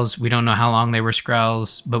Skrulls. We don't know how long they were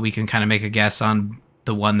Skrulls, but we can kind of make a guess on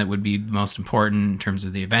the one that would be most important in terms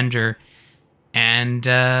of the Avenger. And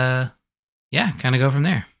yeah, kind of go from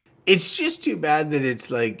there. It's just too bad that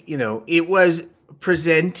it's like, you know, it was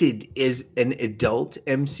presented as an adult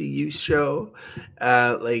MCU show,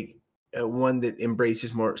 one that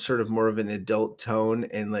embraces more of an adult tone,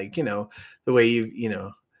 and like, you know, the way you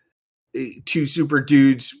know, 2 super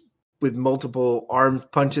dudes with multiple arms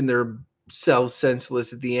punching their selves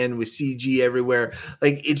senseless at the end with CG everywhere.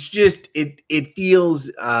 Like, it's just it feels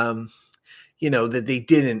you know, that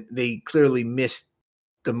they clearly missed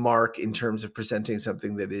the mark in terms of presenting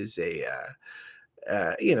something that is a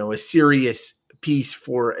you know, a serious piece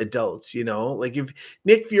for adults. You know, like if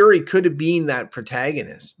Nick Fury could have been that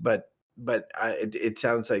protagonist, but it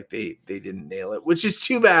sounds like they didn't nail it, which is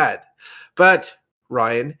too bad. But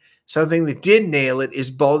Ryan, something that did nail it is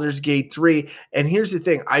Baldur's Gate 3. And here's the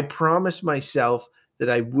thing. I promised myself that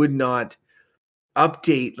I would not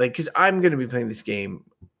update, like, because I'm going to be playing this game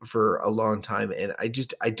for a long time. And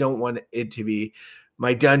I don't want it to be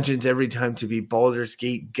my dungeons every time to be Baldur's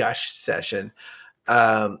Gate gush session.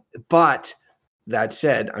 But that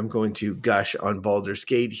said, I'm going to gush on Baldur's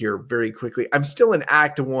Gate here very quickly. I'm still in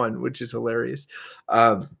Act 1, which is hilarious.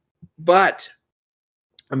 But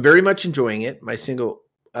I'm very much enjoying it, my single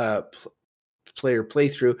player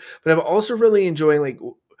playthrough. But I'm also really enjoying, like,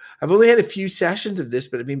 I've only had a few sessions of this,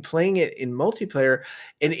 but I've been playing it in multiplayer,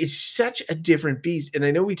 and it's such a different beast. And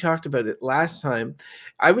I know we talked about it last time.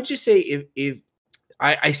 I would just say if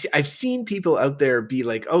I've seen people out there be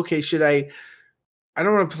like, okay, I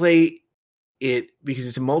don't want to play it because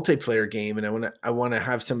it's a multiplayer game and I want to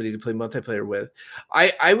have somebody to play multiplayer with.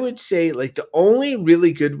 I would say, like, the only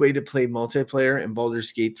really good way to play multiplayer in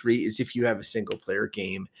Baldur's Gate 3 is if you have a single player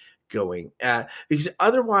game going, because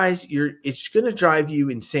otherwise it's going to drive you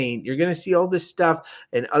insane. You're going to see all this stuff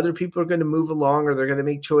and other people are going to move along, or they're going to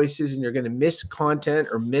make choices, and you're going to miss content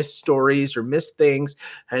or miss stories or miss things,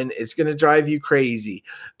 and it's going to drive you crazy.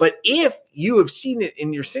 But if you have seen it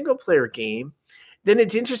in your single player game, then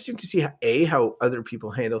it's interesting to see how other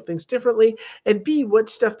people handle things differently, and B, what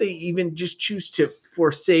stuff they even just choose to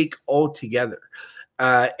forsake altogether.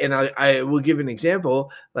 And I will give an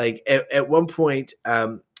example. Like at one point,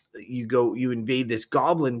 you invade this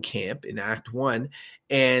goblin camp in Act 1,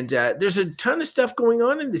 and there's a ton of stuff going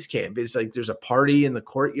on in this camp. It's like there's a party in the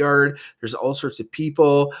courtyard. There's all sorts of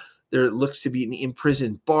people. There looks to be an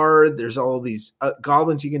imprisoned bard. There's all these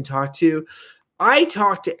goblins you can talk to. I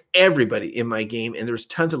talked to everybody in my game, and there's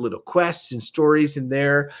tons of little quests and stories in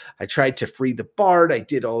there. I tried to free the bard. I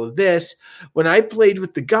did all of this. When I played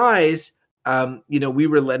with the guys, we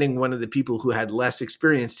were letting one of the people who had less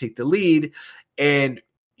experience take the lead, and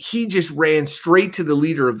he just ran straight to the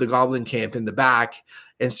leader of the goblin camp in the back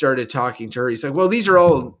and started talking to her. He's like, well, these are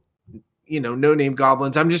all, no-name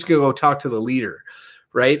goblins. I'm just going to go talk to the leader.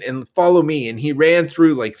 Right. And follow me. And he ran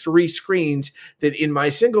through like 3 screens that in my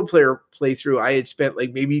single player playthrough, I had spent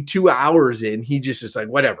like maybe 2 hours in. He just is like,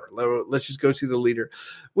 whatever, let's just go see the leader,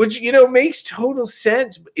 which, makes total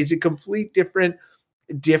sense. It's a complete different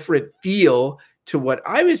feel to what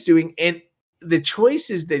I was doing. And the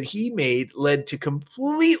choices that he made led to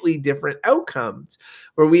completely different outcomes,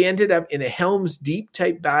 where we ended up in a Helm's Deep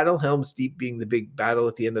type battle. Helm's Deep being the big battle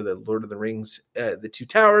at the end of the Lord of the Rings, the Two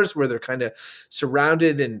Towers, where they're kind of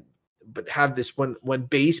surrounded but have this one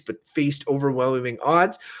base, but faced overwhelming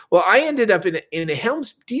odds. Well, I ended up in a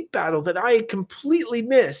Helm's Deep battle that I had completely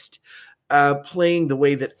missed playing the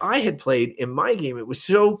way that I had played in my game. It was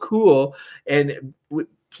so cool, and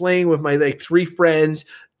playing with my like 3 friends,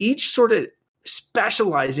 each sort of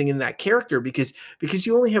specializing in that character because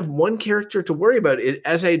you only have one character to worry about. It,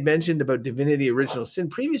 as I had mentioned about Divinity Original Sin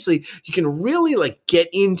previously, you can really like get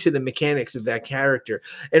into the mechanics of that character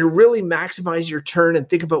and really maximize your turn and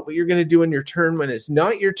think about what you're going to do in your turn when it's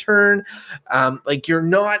not your turn.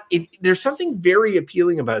 There's something very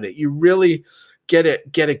appealing about it. You really get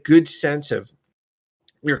a good sense of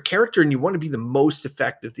your character, and you want to be the most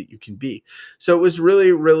effective that you can be. So it was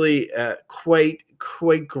really, really quite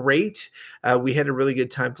great. We had a really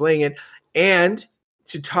good time playing it. And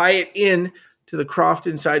to tie it in to the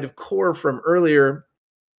Crofton side of core from earlier,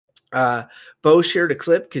 Bo shared a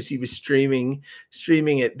clip because he was streaming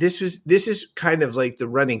it. This is kind of like the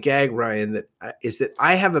running gag, Ryan, that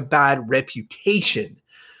I have a bad reputation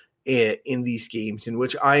in these games in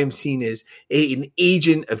which I am seen as an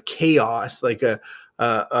agent of chaos, like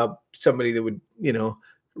somebody that would,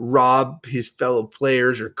 rob his fellow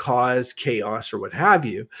players or cause chaos or what have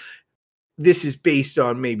you. This is based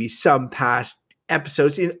on maybe some past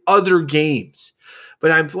episodes in other games, but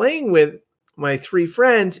I'm playing with my 3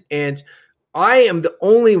 friends, and I am the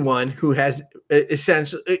only one who has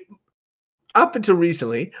essentially, up until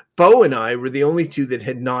recently, Bo and I were the only 2 that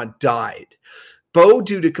had not died. Bo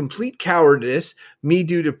due to complete cowardice, me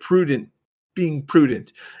due to being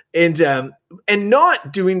prudent, and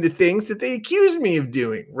not doing the things that they accused me of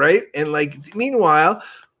doing, right? And like, meanwhile,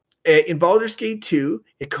 in Baldur's Gate 2,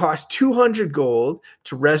 it costs 200 gold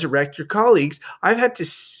to resurrect your colleagues. I've had to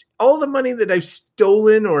all the money that I've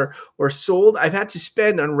stolen or sold, I've had to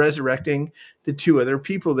spend on resurrecting the 2 other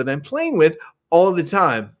people that I'm playing with all the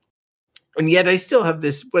time, and yet I still have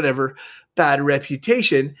this whatever bad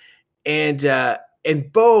reputation. And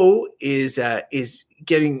Bo is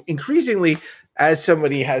getting increasingly, as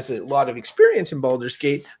somebody has a lot of experience in Baldur's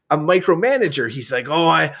Gate, a micromanager. He's like, oh,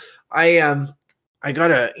 I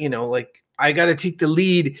gotta, I gotta take the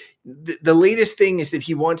lead. The latest thing is that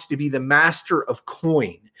he wants to be the master of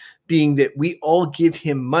coin, being that we all give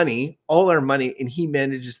him money, all our money, and he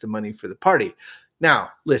manages the money for the party. Now,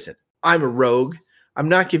 listen, I'm a rogue. I'm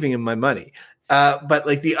not giving him my money. But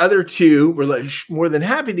like the other 2 were like more than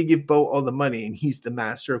happy to give Bo all the money, and he's the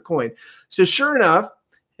master of coin. So sure enough,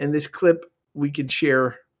 and this clip we can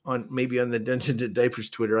share on the Dungeons and Diapers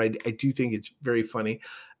Twitter. I do think it's very funny.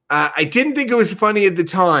 I didn't think it was funny at the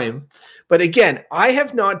time, but again, I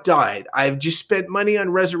have not died. I've just spent money on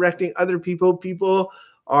resurrecting other people. People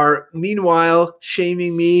are meanwhile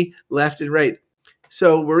shaming me left and right.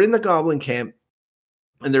 So we're in the goblin camp,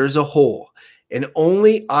 and there's a hole, and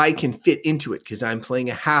only I can fit into it because I'm playing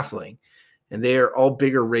a halfling, and they are all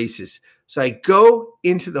bigger races. So I go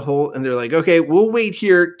into the hole, and they're like, okay, we'll wait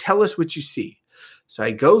here. Tell us what you see. So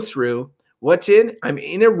I go through. What's in? I'm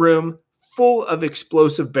in a room full of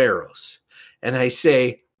explosive barrels. And I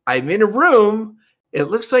say, I'm in a room. It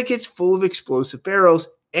looks like it's full of explosive barrels,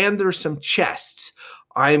 and there's some chests.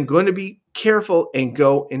 I am going to be careful and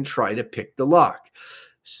go and try to pick the lock.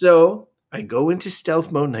 So I go into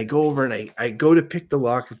stealth mode, and I go over and I go to pick the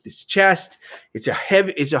lock of this chest. It's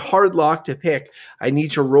a hard lock to pick. I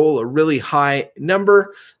need to roll a really high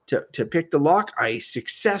number to pick the lock. I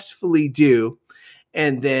successfully do,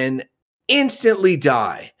 and then instantly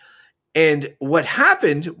die. And what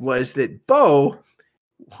happened was that Bo,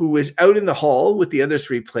 who was out in the hall with the other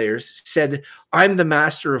 3 players, said, I'm the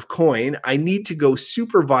master of coin. I need to go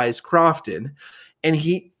supervise Crofton. And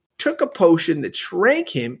he took a potion that shrank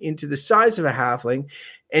him into the size of a halfling,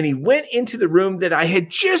 and he went into the room that I had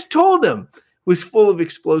just told him was full of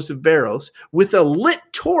explosive barrels with a lit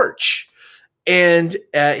torch. And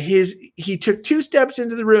he took 2 steps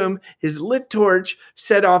into the room. His lit torch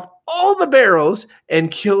set off all the barrels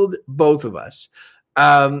and killed both of us.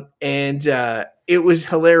 It was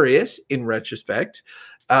hilarious in retrospect.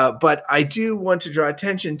 But I do want to draw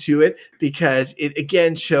attention to it because it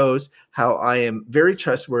again shows how I am very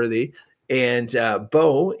trustworthy. And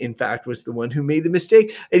Bo, in fact, was the one who made the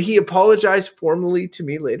mistake. And he apologized formally to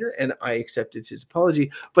me later, and I accepted his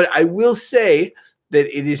apology. But I will say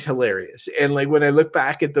that it is hilarious. And like when I look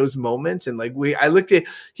back at those moments, and like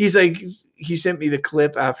he sent me the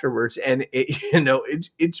clip afterwards, and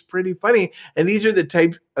it's pretty funny. And these are the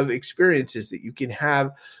type of experiences that you can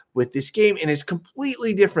have with this game, and it's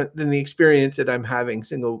completely different than the experience that I'm having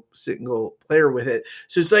single player with it.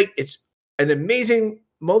 So it's like it's an amazing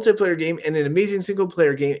multiplayer game and an amazing single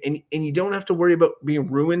player game, and you don't have to worry about being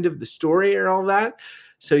ruined of the story or all that.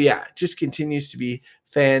 So yeah, it just continues to be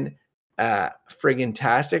friggin'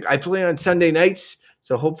 tastic. I play on Sunday nights,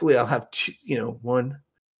 so hopefully I'll have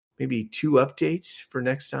maybe two updates for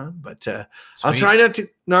next time. But I'll try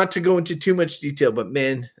not to go into too much detail. But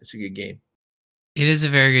man, it's a good game. It is a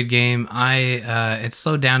very good game. It's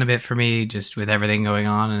slowed down a bit for me just with everything going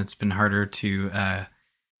on, and it's been harder to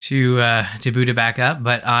boot it back up.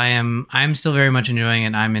 But I'm still very much enjoying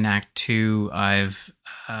it. I'm in Act 2. I've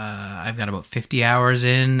got about 50 hours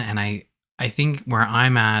in, and I think where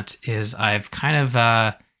I'm at is I've kind of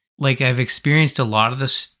I've experienced a lot of the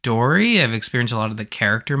story. I've experienced a lot of the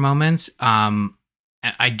character moments. And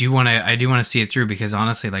I do want to see it through, because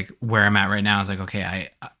honestly, like where I'm at right now is like, okay,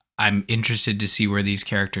 I'm interested to see where these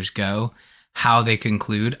characters go, how they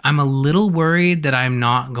conclude. I'm a little worried that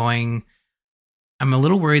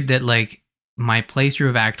like my playthrough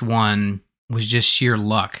of Act 1 was just sheer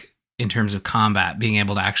luck in terms of combat, being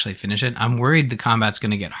able to actually finish it. I'm worried the combat's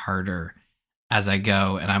going to get harder as I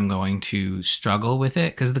go, and I'm going to struggle with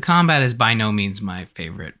it, because the combat is by no means my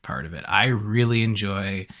favorite part of it. I really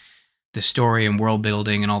enjoy the story and world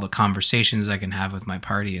building and all the conversations I can have with my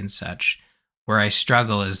party and such. Where I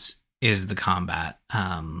struggle is the combat.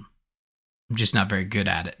 I'm just not very good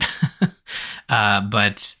at it.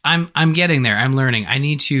 But I'm getting there. I'm learning. I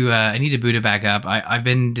need to boot it back up. I've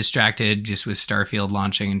been distracted just with Starfield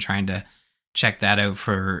launching and trying to check that out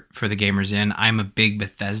for the gamers in. I'm a big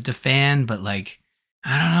Bethesda fan, but like,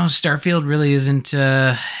 I don't know, Starfield really isn't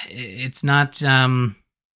it's not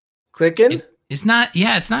clicking. It's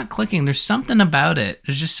not clicking. There's something about it.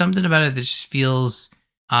 There's just something about it that just feels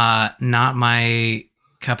not my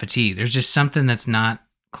cup of tea. There's just something that's not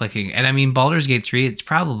clicking. And I mean, Baldur's Gate 3, it's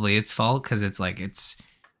probably its fault, because it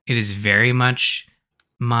is very much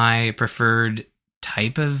my preferred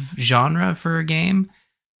type of genre for a game.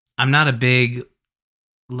 I'm not a big,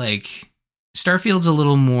 like, Starfield's a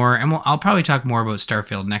little more, and I'll probably talk more about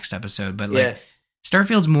Starfield next episode, but like,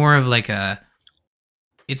 Starfield's more of like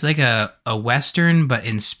it's like a Western, but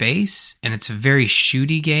in space, and it's a very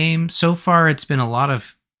shooty game. So far, it's been a lot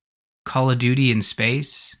of Call of Duty in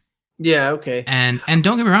space. Yeah, okay. And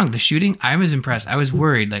don't get me wrong, the shooting, I was impressed. I was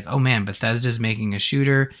worried, like, oh man, Bethesda's making a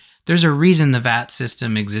shooter. There's a reason the VAT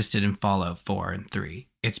system existed in Fallout 4 and 3.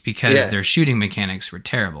 It's because their shooting mechanics were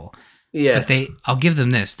terrible. Yeah. But I'll give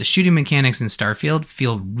them this. The shooting mechanics in Starfield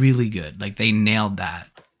feel really good. Like, they nailed that.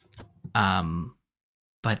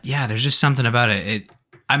 But yeah, there's just something about it.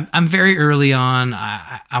 I'm very early on.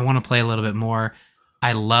 I want to play a little bit more.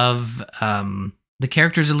 I love the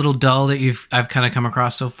character's a little dull that I've kind of come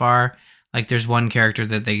across so far. Like, there's one character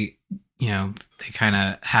that they kind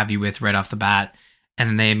of have you with right off the bat, and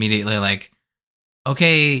then they immediately like,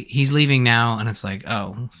 okay, he's leaving now, and it's like,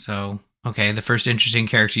 oh, so okay, the first interesting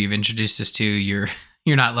character you've introduced us to, you're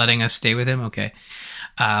not letting us stay with him. Okay.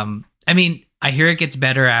 I mean, I hear it gets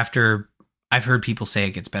better after. I've heard people say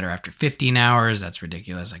it gets better after 15 hours. That's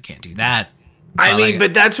ridiculous. I can't do that.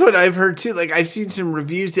 But that's what I've heard too. Like, I've seen some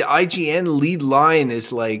reviews. The IGN lead line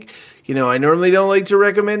is like, I normally don't like to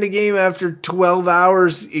recommend a game after 12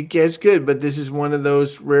 hours. It gets good, but this is one of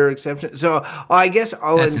those rare exceptions. So I guess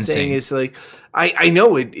all I'm saying is like, I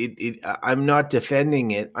know it. I'm not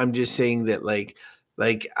defending it. I'm just saying that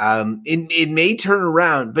it may turn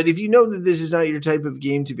around, but if you know that this is not your type of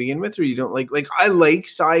game to begin with, or you don't like I like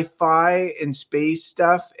sci-fi and space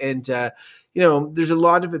stuff, and there's a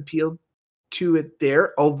lot of appeal to it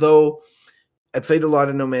there. Although I played a lot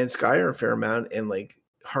of No Man's Sky, or a fair amount, and like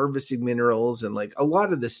harvesting minerals and like a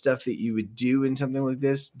lot of the stuff that you would do in something like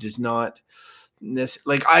this does not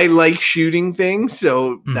like, I like shooting things,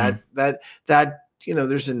 so that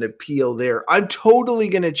there's an appeal there. I'm totally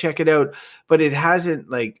gonna check it out, but it hasn't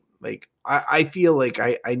I feel like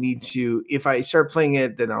I need to, if I start playing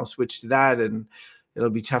it, then I'll switch to that, and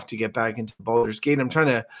it'll be tough to get back into Baldur's Gate. I'm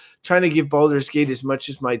trying to give Baldur's Gate as much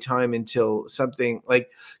as my time until something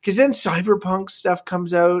like, because then Cyberpunk stuff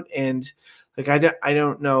comes out, and like I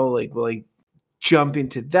don't know, like, will I jump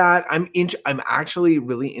into that? I'm actually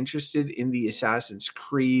really interested in the Assassin's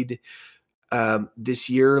Creed this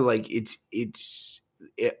year. Like, it's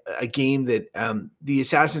a game that the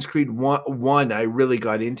Assassin's Creed 1, I really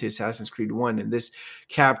got into Assassin's Creed 1, and this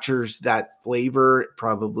captures that flavor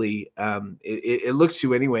probably. It looks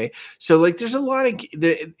to anyway. So like, there's a lot of,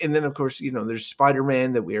 and then of course, there's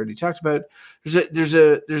Spider-Man that we already talked about. There's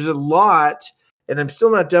a lot and I'm still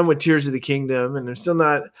not done with Tears of the Kingdom, and I'm still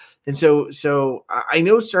not. And so I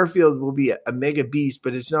know Starfield will be a mega beast,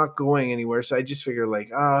 but it's not going anywhere. So I just figure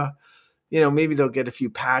like, maybe they'll get a few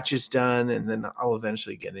patches done, and then I'll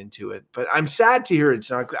eventually get into it. But I'm sad to hear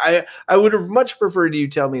it's not. I would have much preferred you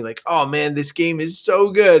tell me like, oh man, this game is so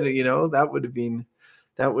good. That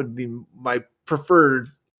would be my preferred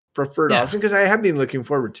option, because I have been looking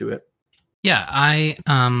forward to it. Yeah, I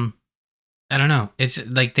don't know. It's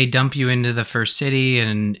like they dump you into the first city,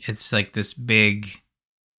 and it's like this big,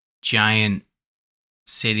 giant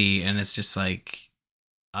city, and it's just like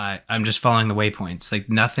I'm just following the waypoints. Like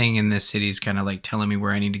nothing in this city is kind of like telling me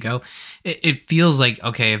where I need to go. It feels like,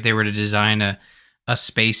 okay, if they were to design a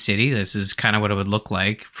space city, this is kind of what it would look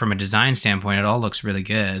like from a design standpoint. It all looks really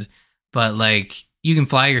good, but like you can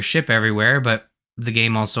fly your ship everywhere, but the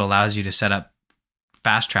game also allows you to set up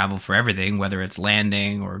fast travel for everything, whether it's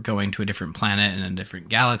landing or going to a different planet in a different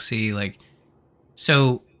galaxy. Like,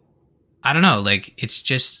 so I don't know, like it's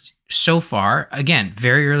just so far, again,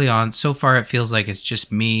 very early on, so far it feels like it's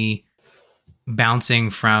just me bouncing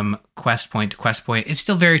from quest point to quest point. It's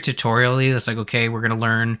still very tutorial-y. It's like, okay, we're going to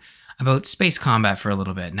learn about space combat for a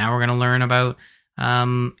little bit. Now we're going to learn about,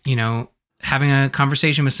 having a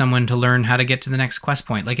conversation with someone to learn how to get to the next quest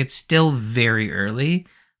point. Like it's still very early,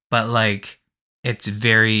 but like it's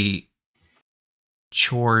very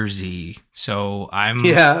choresy. So I'm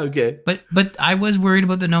okay. But I was worried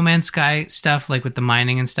about the No Man's Sky stuff, like with the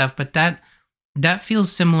mining and stuff. But that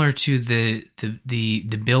feels similar to the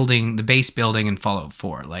building, the base building in Fallout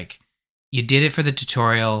 4. Like you did it for the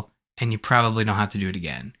tutorial, and you probably don't have to do it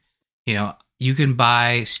again. You can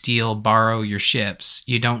buy, steal, borrow your ships.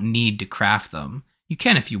 You don't need to craft them. You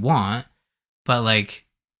can if you want, but like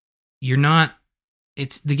you're not.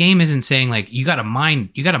 The game isn't saying like you gotta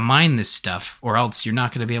mine this stuff, or else you're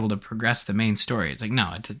not going to be able to progress the main story. It's like,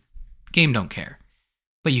 no, the game don't care,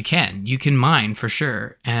 but you can mine for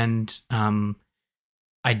sure. And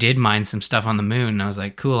I did mine some stuff on the moon, and I was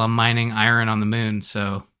like, cool, I'm mining iron on the moon,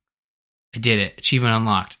 so I did it. Achievement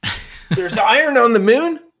unlocked. There's iron on the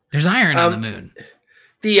moon. There's iron on the moon.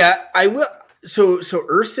 So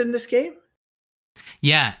Earth's in this game.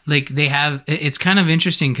 Yeah, like they have. It's kind of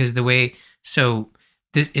interesting because the way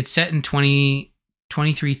it's set in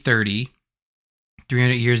 2330,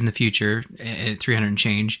 300 years in the future, 300 and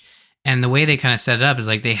change. And the way they kind of set it up is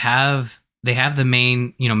like they have the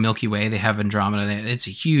main, Milky Way, they have Andromeda. It's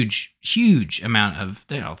a huge, huge amount of,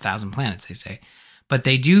 1,000 planets, they say. But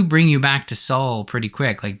they do bring you back to Sol pretty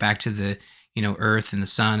quick, like back to the, Earth and the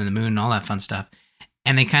sun and the moon and all that fun stuff.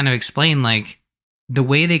 And they kind of explain, like, the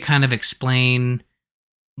way they kind of explain,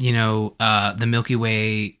 the Milky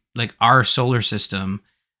Way, like our solar system,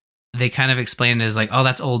 they kind of explain it as like, oh,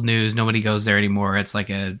 that's old news. Nobody goes there anymore. It's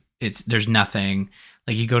like there's nothing.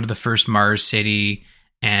 Like you go to the first Mars city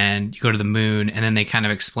and you go to the moon, and then they kind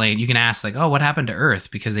of explain, you can ask like, oh, what happened to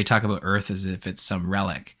Earth? Because they talk about Earth as if it's some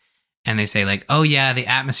relic. And they say like, oh yeah, the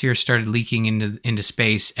atmosphere started leaking into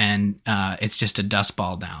space, and it's just a dust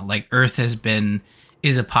ball now. Like Earth is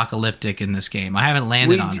apocalyptic in this game. I haven't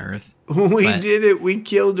landed on Earth. We did it. We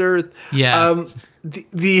killed Earth. Yeah.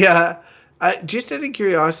 Just out of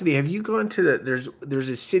curiosity, have you gone to there's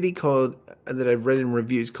a city called, that I've read in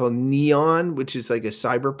reviews, called Neon, which is like a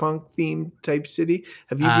cyberpunk themed type city.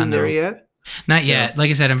 Have you been there yet? Not yet. Like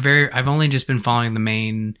I said, I've only just been following the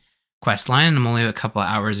main quest line, and I'm only a couple of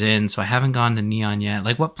hours in, so I haven't gone to Neon yet.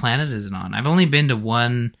 Like, what planet is it on? I've only been to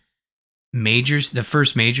the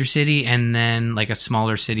first major city, and then like a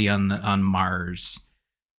smaller city on Mars.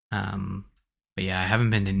 But yeah, I haven't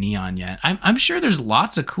been to Neon yet. I'm sure there's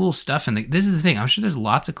lots of cool stuff this is the thing. I'm sure there's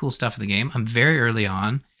lots of cool stuff in the game. I'm very early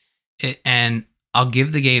on, and I'll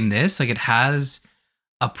give the game this. Like, it has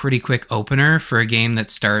a pretty quick opener for a game that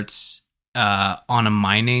starts on a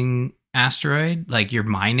mining asteroid. Like, you're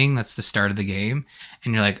mining, that's the start of the game,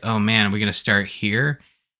 and you're like, oh man, are we gonna start here?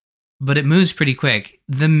 But it moves pretty quick.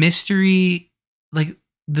 The mystery, like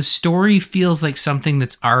the story, feels like something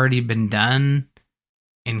that's already been done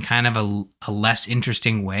in kind of a less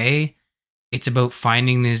interesting way. It's about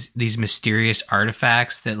finding these mysterious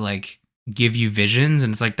artifacts that like give you visions,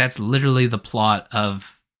 and it's like that's literally the plot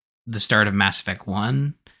of the start of Mass Effect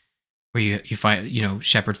 1, where you find,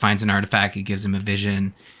 Shepard finds an artifact, it gives him a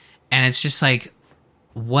vision, and it's just like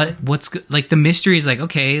what's good. Like the mystery is like,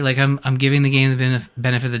 okay, like I'm giving the game the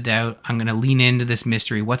benefit of the doubt. I'm going to lean into this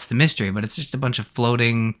mystery. What's the mystery? But it's just a bunch of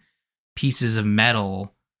floating pieces of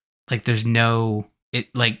metal. Like there's no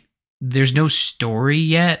story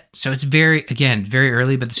yet. So it's very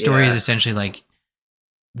early, but the story is essentially like,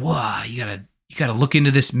 wow, you gotta look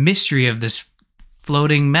into this mystery of this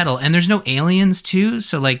floating metal, and there's no aliens too.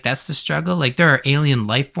 So like that's the struggle. Like there are alien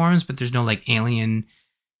life forms, but there's no like alien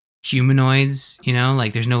humanoids. You know,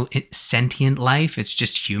 like there's no sentient life. It's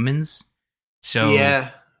just humans. So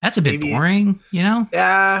yeah, that's a bit boring. You know?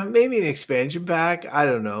 Yeah, maybe an expansion pack. I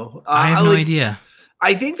don't know. I have no idea.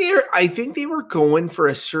 I think they were going for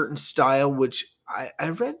a certain style, which I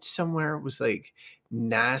read somewhere it was like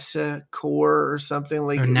NASA core or something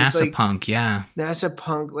like or NASA punk, yeah. NASA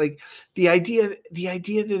punk, like the idea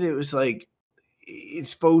that it was like it's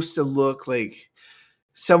supposed to look like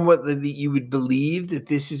somewhat that you would believe that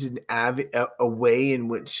this is a way in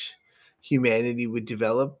which humanity would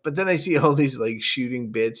develop. But then I see all these like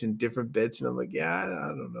shooting bits and different bits, and I'm like, yeah, I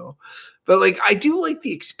don't know. But like I do like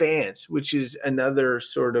the Expanse, which is another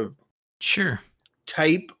sort of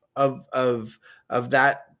type of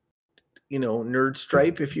that, you know, nerd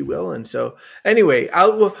stripe, if you will. And so anyway,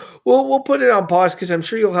 we'll put it on pause because I'm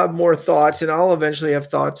sure you'll have more thoughts, and I'll eventually have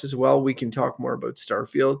thoughts as well. We can talk more about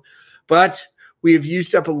Starfield, but we have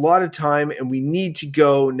used up a lot of time, and we need to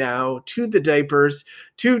go now to the diapers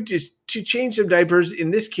to change some diapers.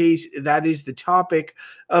 In this case, that is the topic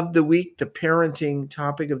of the week, the parenting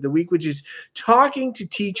topic of the week, which is talking to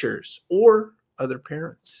teachers or other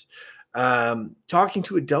parents. Talking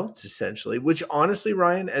to adults, essentially, which honestly,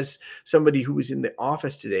 Ryan, as somebody who was in the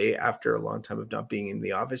office today after a long time of not being in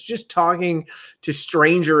the office, just talking to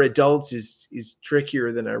stranger adults is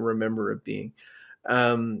trickier than I remember it being.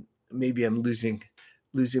 Maybe I'm losing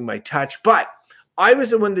my touch, but I was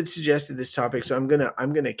the one that suggested this topic, so I'm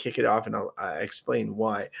gonna kick it off, and I'll explain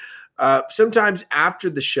why. Sometimes after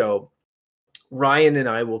the show, Ryan and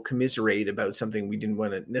I will commiserate about something we didn't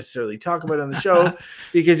want to necessarily talk about on the show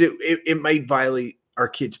because it might violate our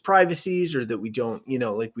kids' privacies, or that we don't, you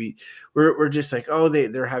know, like we're just like, oh,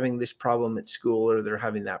 they're having this problem at school, or they're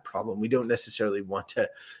having that problem. We don't necessarily want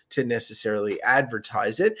to necessarily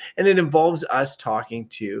advertise it. And it involves us talking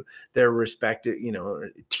to their respective, you know,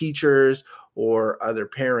 teachers or other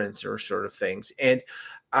parents or sort of things. And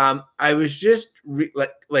I was just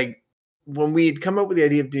like when we had come up with the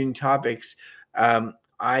idea of doing topics, I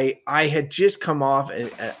had just come off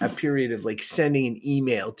a period of like sending an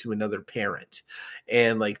email to another parent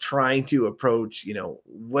and like trying to approach, you know,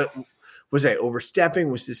 what was I overstepping?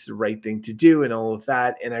 Was this the right thing to do? And all of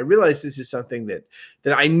that. And I realized this is something that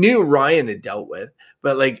I knew Ryan had dealt with,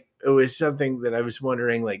 but like, it was something that I was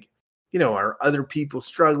wondering, like, you know, are other people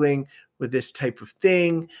struggling with this type of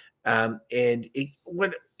thing?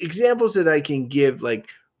 What examples that I can give, like,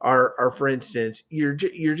 are for instance, you've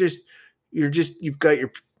got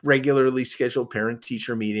your regularly scheduled parent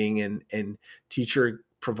teacher meeting, and teacher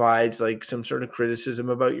provides like some sort of criticism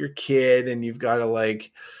about your kid, and you've got to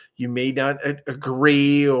like, you may not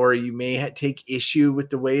agree, or you may take issue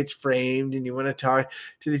with the way it's framed, and you want to talk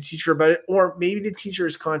to the teacher about it. Or maybe the teacher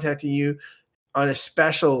is contacting you on a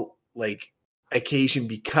special like occasion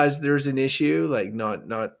because there's an issue, like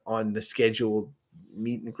not on the scheduled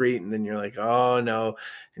meet and greet. And then you're like, oh no.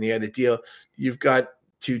 And you've got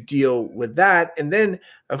to deal with that. And then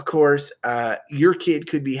of course, your kid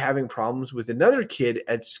could be having problems with another kid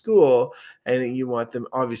at school, and you want them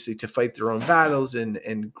obviously to fight their own battles and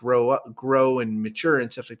grow and mature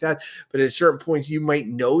and stuff like that. But at certain points, you might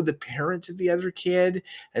know the parents of the other kid,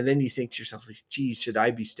 and then you think to yourself, like, geez, should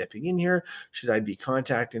I be stepping in here? Should I be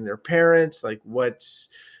contacting their parents? Like, what's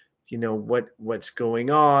going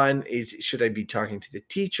on? Should I be talking to the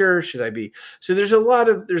teacher? So there's a lot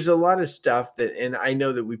of stuff that, and I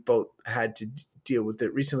know that we both had to deal with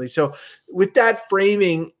it recently. So with that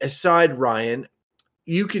framing aside, Ryan,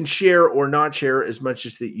 you can share or not share as much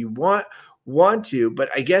as that you want to, but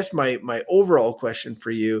I guess my overall question for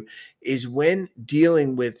you is, when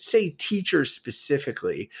dealing with, say, teachers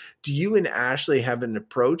specifically, do you and Ashley have an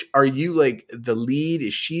approach? Are you like the lead?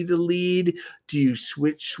 Is she the lead? Do you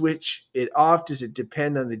switch it off? Does it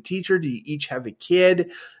depend on the teacher? Do you each have a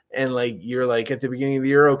kid? And like, you're like at the beginning of the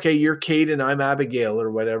year, okay, you're Kate and I'm Abigail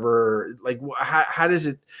or whatever. Like, how do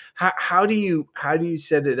you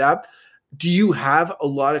set it up? Do you have a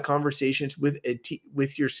lot of conversations with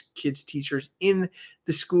your kids' teachers in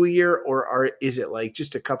the school year, or is it like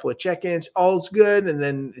just a couple of check-ins, all's good, and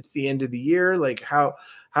then it's the end of the year? Like, how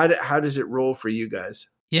does it roll for you guys?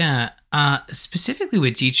 Yeah, specifically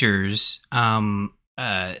with teachers,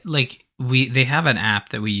 like they have an app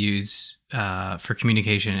that we use for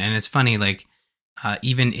communication, and it's funny, like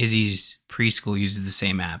even Izzy's preschool uses the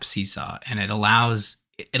same app, Seesaw, and it allows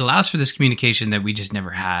for this communication that we just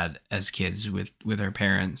never had as kids with our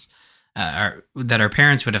parents, that our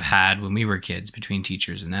parents would have had when we were kids, between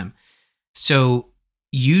teachers and them. So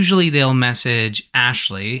usually they'll message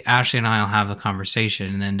Ashley. Ashley and I'll have a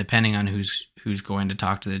conversation, and then depending on who's going to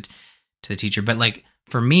talk to the teacher. But like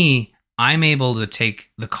for me, I'm able to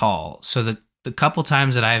take the call. So the couple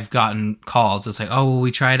times that I've gotten calls, it's like, oh, well,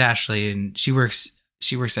 we tried Ashley, and she works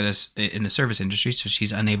at us in the service industry, so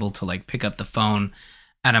she's unable to like pick up the phone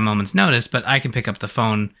at a moment's notice. But I can pick up the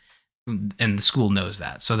phone, and the school knows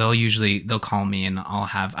that, so they'll call me, and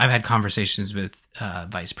I've had conversations with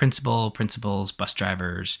vice principals, bus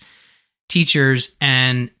drivers, teachers,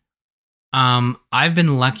 and I've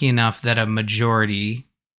been lucky enough that a majority,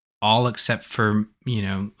 all except for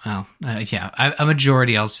a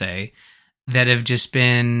majority, I'll say, that have just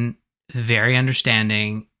been very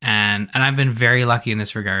understanding, and I've been very lucky in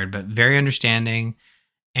this regard, but very understanding,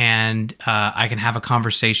 and I can have a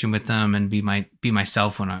conversation with them and be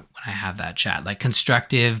myself when I have that chat, like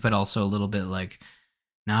constructive, but also a little bit like,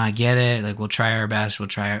 no, I get it. Like, we'll try our best. We'll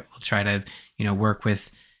try to, work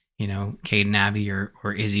with, Kate and Abby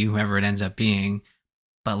or Izzy, whoever it ends up being.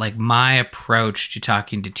 But like my approach to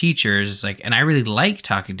talking to teachers is like, and I really like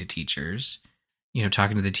talking to teachers,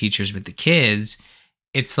 talking to the teachers with the kids.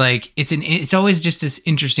 It's like, it's always just this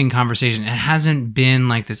interesting conversation. It hasn't been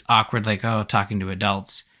like this awkward, like, oh, talking to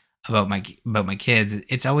adults about my kids.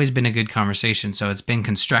 It's always been a good conversation. So it's been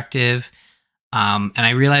constructive. And I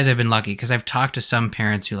realize I've been lucky because I've talked to some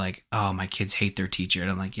parents who like, oh, my kids hate their teacher.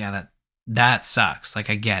 And I'm like, yeah, that sucks. Like,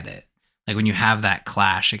 I get it. Like when you have that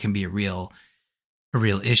clash, it can be a real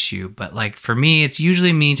issue. But like for me, it's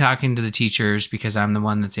usually me talking to the teachers because I'm the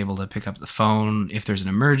one that's able to pick up the phone if there's an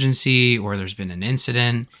emergency or there's been an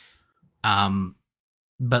incident.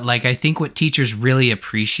 But like, I think what teachers really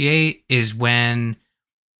appreciate is when,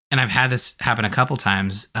 and I've had this happen a couple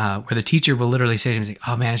times, where the teacher will literally say to me, like,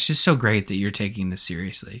 oh man, it's just so great that you're taking this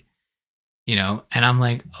seriously. And I'm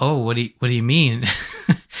like, oh, what do you mean?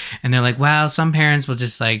 And they're like, well, some parents will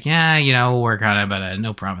just like, yeah, we'll work on it, but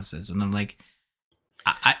no promises. And I'm like,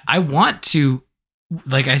 I want to,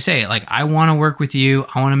 like I say, like, I want to work with you.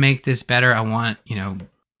 I want to make this better. I want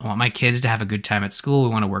my kids to have a good time at school. We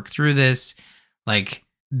want to work through this. Like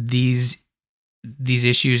these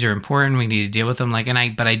issues are important. We need to deal with them. Like,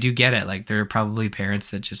 but I do get it. Like there are probably parents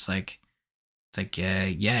that just like, it's like,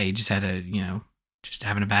 yeah, you just had just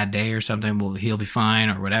having a bad day or something. Well, he'll be fine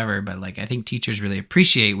or whatever. But like, I think teachers really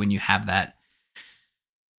appreciate when you have that,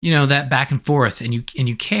 that back and forth, and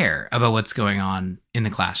you care about what's going on in the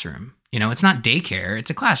classroom. It's not daycare, it's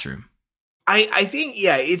a classroom. I think,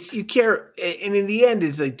 yeah, it's, you care. And in the end,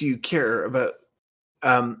 it's like, do you care about,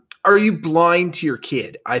 are you blind to your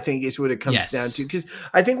kid? I think is what it comes down to. Because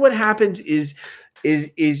I think what happens is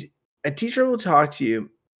a teacher will talk to you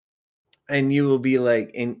and you will be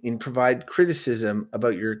like, and provide criticism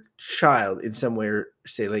about your child in some way, or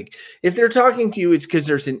say like, if they're talking to you, it's because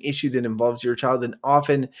there's an issue that involves your child, and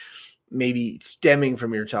often maybe stemming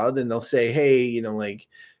from your child. And they'll say, hey,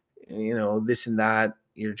 this and that,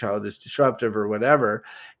 your child is disruptive or whatever.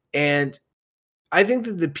 And I think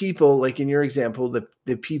that the people, like in your example,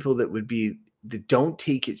 the people that don't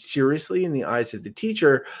take it seriously in the eyes of the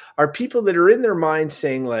teacher are people that are in their mind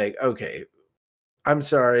saying like, okay, I'm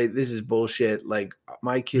sorry, this is bullshit. Like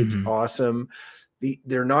my kid's awesome.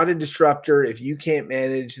 They're not a disruptor. If you can't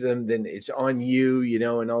manage them, then it's on you,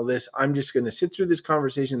 and all this. I'm just going to sit through this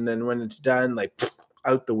conversation. And then when it's done, like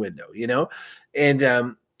out the window, and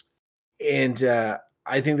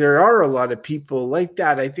I think there are a lot of people like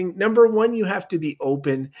that. I think number one, you have to be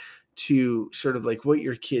open to sort of like what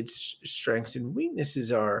your kids' strengths and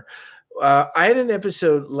weaknesses are. I had an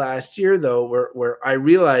episode last year though, where I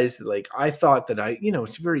realized that, like, I thought that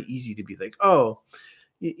it's very easy to be like, oh,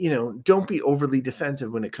 don't be overly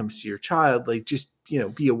defensive when it comes to your child. Like, just,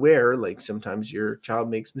 be aware, like sometimes your child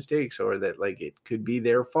makes mistakes, or that like it could be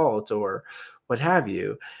their fault or what have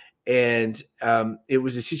you. And it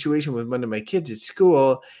was a situation with one of my kids at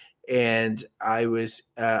school, and I was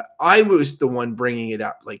the one bringing it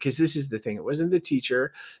up, like, because this is the thing. It wasn't the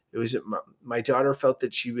teacher. It was my daughter felt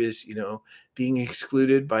that she was, being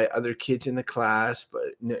excluded by other kids in the class, but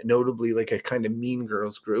notably like a kind of mean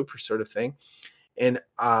girls group or sort of thing. And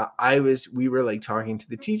we were like talking to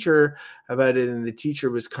the teacher about it, and the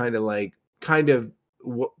teacher was kind of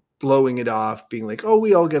blowing it off, being like, oh,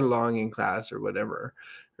 we all get along in class or whatever.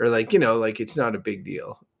 Or like, like, it's not a big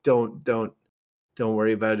deal. Don't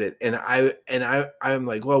worry about it. And I'm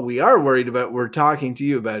like, well, we're talking to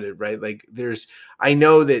you about it, right? Like I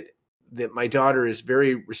know that my daughter is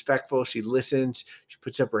very respectful. She listens, she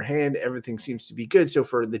puts up her hand, everything seems to be good. So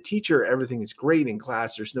for the teacher, everything is great in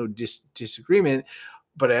class. There's no disagreement.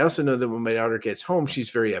 But I also know that when my daughter gets home, she's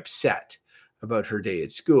very upset about her day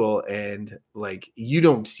at school, and like you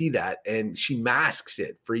don't see that, and she masks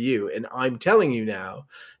it for you, and I'm telling you now.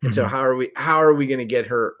 And so how are we going to get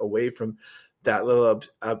her away from that little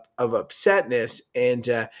of upsetness? And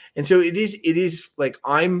so it is like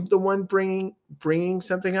I'm the one bringing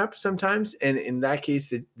something up sometimes, and in that case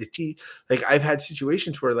the like I've had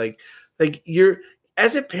situations where like you're,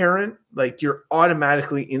 as a parent, like you're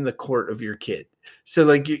automatically in the court of your kid. So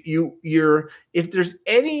like you're if there's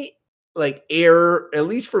any like error, at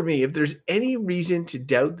least for me, if there's any reason to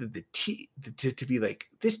doubt that to be like,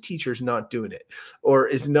 this teacher's not doing it, or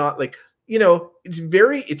is not like,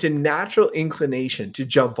 it's a natural inclination to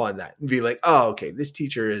jump on that and be like, oh, okay, this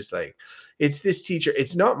teacher is like, it's this teacher.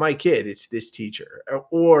 It's not my kid. It's this teacher,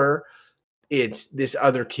 or it's this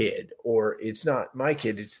other kid, or it's not my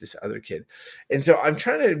kid. It's this other kid. And so I'm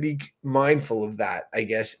trying to be mindful of that, I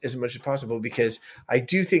guess, as much as possible, because I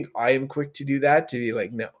do think I am quick to do that, to be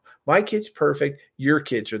like, no, my kid's perfect. Your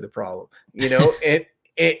kids are the problem, and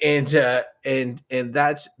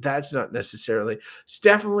that's not necessarily, it's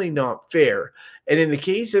definitely not fair. And in the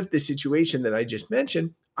case of the situation that I just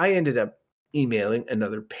mentioned, I ended up emailing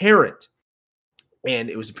another parent,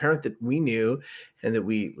 and it was a parent that we knew, and that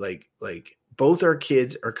we like both our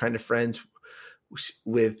kids are kind of friends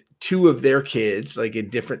with two of their kids, like in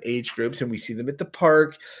different age groups, and we see them at the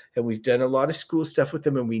park, and we've done a lot of school stuff with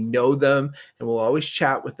them, and we know them, and we'll always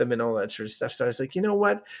chat with them and all that sort of stuff. So I was like, you know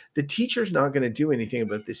what? The teacher's not going to do anything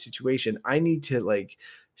about this situation. I need to like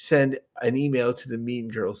send an email to the mean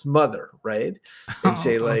girl's mother, right? And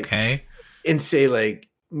say like, okay. And say like,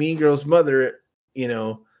 mean girl's mother,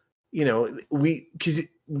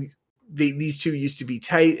 these two used to be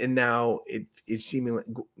tight, and now it's seeming like,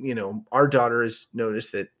 our daughter has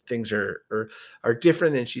noticed that things are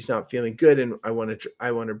different, and she's not feeling good, and I want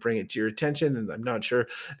to bring it to your attention, and I'm not sure,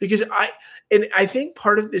 because I think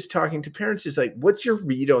part of this talking to parents is like, what's your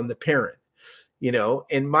read on the parent?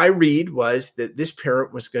 And my read was that this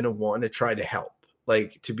parent was going to want to try to help,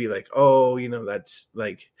 like to be like, oh, that's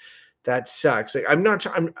like, that sucks. Like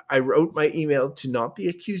I wrote my email to not be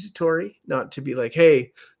accusatory, not to be like,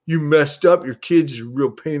 hey, you messed up, your kid's a real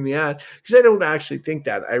pain in the ass, because I don't actually think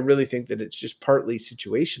that. I really think that it's just partly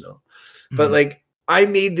situational. Mm-hmm. But like, I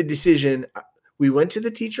made the decision. We went to the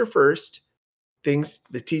teacher first.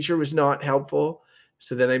 The teacher was not helpful.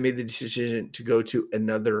 So then I made the decision to go to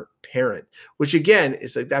another parent, which again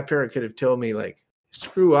is like, that parent could have told me like,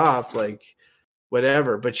 screw off, like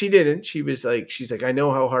whatever, but she didn't. She's like, I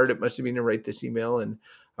know how hard it must have been to write this email, and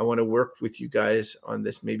I want to work with you guys on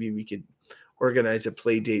this. Maybe we could organize a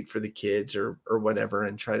play date for the kids or whatever,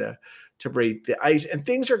 and try to break the ice. And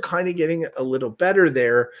things are kind of getting a little better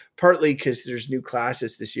there, partly because there's new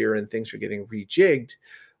classes this year and things are getting rejigged.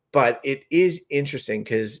 But it is interesting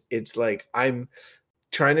because it's like, I'm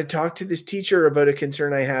trying to talk to this teacher about a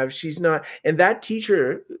concern I have. She's not, and that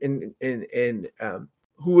teacher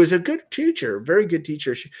who was a good teacher, very good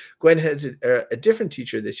teacher. Gwen has a different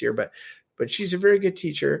teacher this year, but she's a very good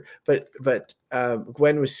teacher. But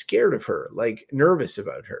Gwen was scared of her, like nervous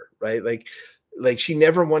about her, right? Like she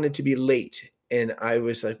never wanted to be late. And I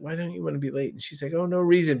was like, why don't you want to be late? And she's like, oh, no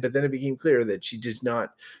reason. But then it became clear that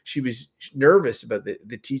she was nervous about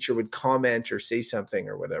the teacher would comment or say something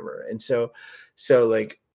or whatever. And so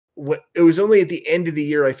like, it was only at the end of the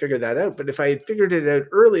year I figured that out. But if I had figured it out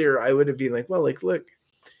earlier, I would have been like, well, like, look,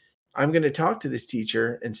 I'm going to talk to this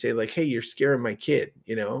teacher and say like, hey, you're scaring my kid,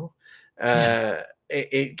 because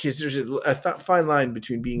there's a fine line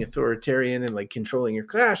between being authoritarian and like controlling your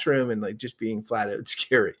classroom and like just being flat out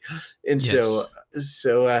scary. And yes.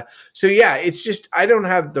 So yeah, it's just, I don't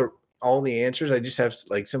have all the answers. I just have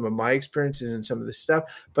like some of my experiences and some of the stuff,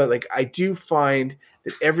 but like, I do find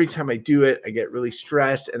that every time I do it, I get really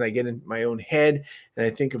stressed and I get in my own head and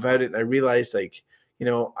I think about it and I realize like,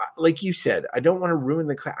 like you said, I don't want to ruin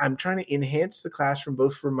the class. I'm trying to enhance the classroom,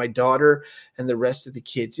 both for my daughter and the rest of the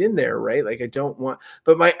kids in there, right? Like I don't want,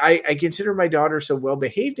 but I consider my daughter so well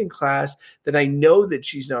behaved in class that I know that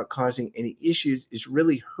she's not causing any issues. It's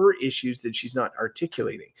really her issues that she's not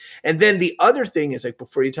articulating. And then the other thing is like,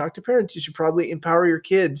 before you talk to parents, you should probably empower your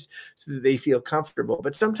kids so that they feel comfortable,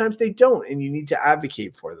 but sometimes they don't, and you need to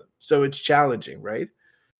advocate for them. So it's challenging, right?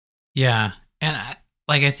 Yeah. And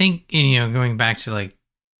I think, going back to like,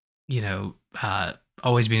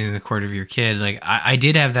 always being in the court of your kid, like I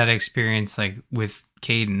did have that experience, like with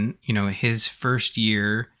Caden, his first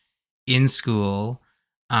year in school,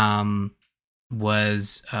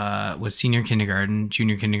 was senior kindergarten,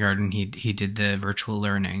 junior kindergarten. He did the virtual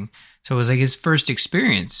learning. So it was like his first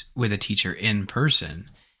experience with a teacher in person.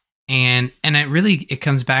 And it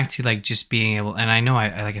comes back to like just being able, and I know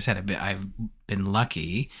like I said, I've been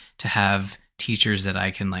lucky to have teachers that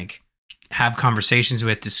I can like have conversations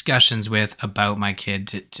with, discussions with about my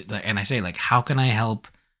kid and I say like, how can I help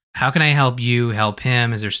you help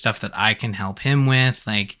him? Is there stuff that I can help him with?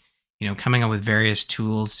 Like, coming up with various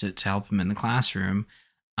tools to help him in the classroom.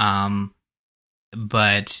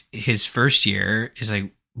 But his first year is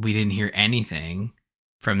like, we didn't hear anything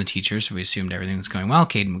from the teachers. So we assumed everything was going well.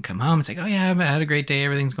 Caden would come home. It's like, oh yeah, I had a great day.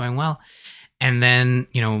 Everything's going well. And then,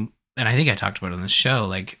 and I think I talked about it on the show,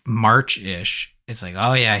 like March-ish, it's like,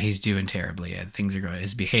 oh yeah, he's doing terribly. Things are going,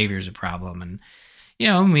 his behavior is a problem. And,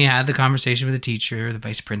 we had the conversation with the teacher, the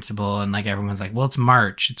vice principal, and like, everyone's like, well, it's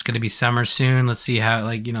March. It's going to be summer soon. Let's see how,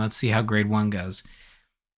 let's see how grade 1 goes,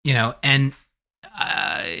 and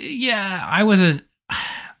I wasn't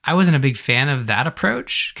a big fan of that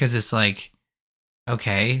approach, because it's like,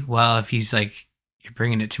 okay, well, if he's like, you're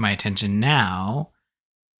bringing it to my attention now,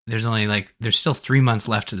 there's still 3 months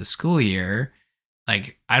left of the school year.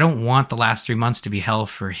 Like, I don't want the last 3 months to be hell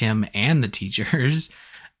for him and the teachers.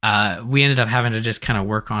 We ended up having to just kind of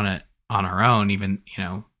work on it on our own, even,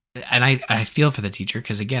 and I feel for the teacher,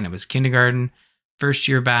 because again, it was kindergarten, first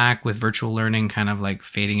year back with virtual learning kind of like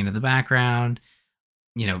fading into the background,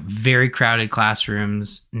 very crowded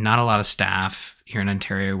classrooms, not a lot of staff here in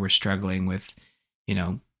Ontario. We're struggling with,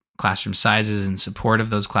 classroom sizes and support of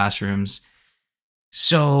those classrooms.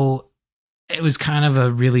 So it was kind of a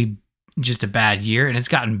really just a bad year, and it's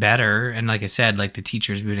gotten better. And like I said, like the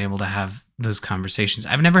teachers, we've been able to have those conversations.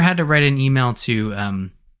 I've never had to write an email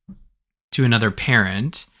to another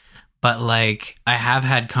parent, but like I have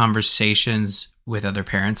had conversations with other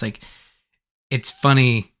parents. Like, it's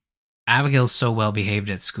funny, Abigail's so well behaved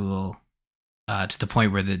at school, to the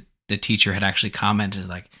point where the teacher had actually commented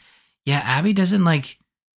like, yeah, Abby doesn't like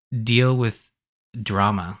deal with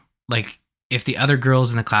drama. Like, if the other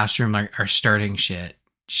girls in the classroom are starting shit,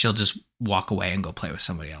 she'll just walk away and go play with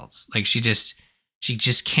somebody else. Like, she just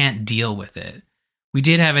can't deal with it. We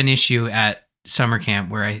did have an issue at summer camp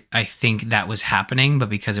where I think that was happening, but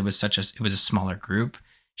because it was a smaller group,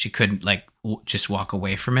 she couldn't like just walk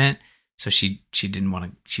away from it. So she didn't want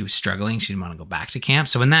to, she was struggling. She didn't want to go back to camp.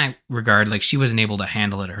 So in that regard, like, she wasn't able to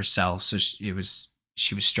handle it herself. So she was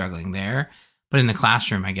struggling there. But in the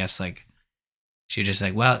classroom, I guess, like, she was just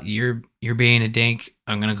like, well, you're being a dink.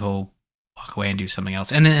 I'm going to go walk away and do something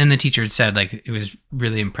else. And then the teacher had said, like, it was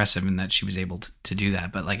really impressive in that she was able to do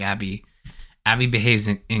that. But like Abby behaves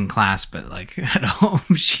in class, but like at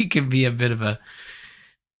home, she could be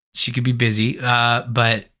she could be busy.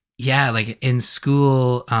 But yeah, like in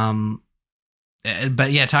school,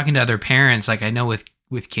 but yeah, talking to other parents, like I know with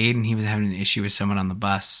Caden, he was having an issue with someone on the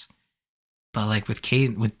bus. But like with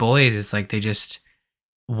Caden, with boys, it's like they just,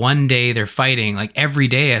 one day they're fighting. Like every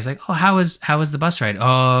day I was like, oh, how was the bus ride?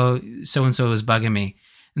 Oh, so-and-so was bugging me.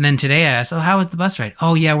 And then today I asked, oh, how was the bus ride?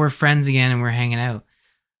 Oh yeah, we're friends again and we're hanging out.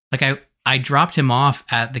 Like I dropped him off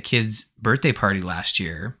at the kid's birthday party last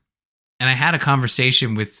year, and I had a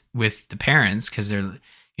conversation with the parents, because they're,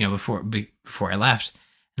 before I left,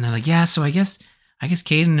 and they're like, yeah, so I guess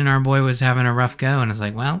Caden and our boy was having a rough go. And it's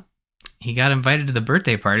like, well, he got invited to the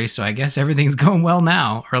birthday party, so I guess everything's going well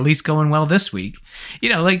now, or at least going well this week.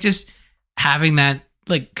 Like just having that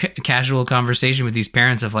like casual conversation with these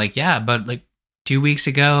parents of like, yeah, but like 2 weeks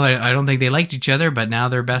ago, I don't think they liked each other, but now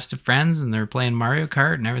they're best of friends and they're playing Mario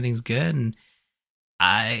Kart and everything's good. And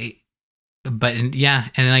and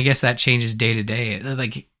I guess that changes day to day.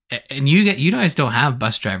 Like, and you guys don't have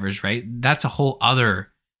bus drivers, right? That's a whole other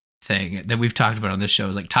thing that we've talked about on this show,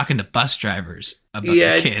 is like talking to bus drivers about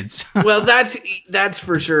their kids. Well, that's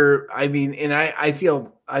for sure. I mean, and I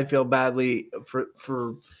feel badly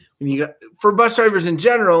for when you got, for bus drivers in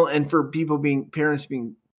general, and for parents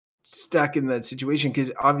being stuck in that situation,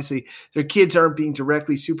 because obviously their kids aren't being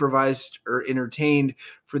directly supervised or entertained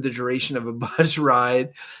for the duration of a bus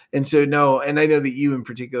ride. And so and I know that you in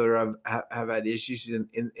particular have had issues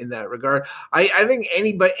in that regard. I think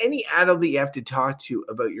any adult that you have to talk to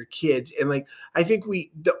about your kids, and like I think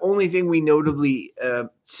the only thing we notably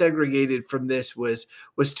segregated from this was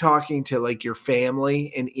talking to like your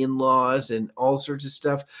family and in-laws and all sorts of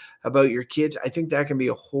stuff about your kids. I think that can be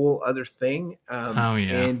a whole other thing.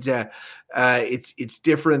 And it's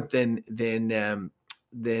different than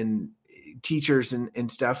teachers and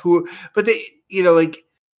stuff but they, like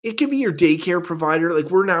it could be your daycare provider. Like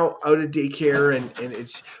we're now out of daycare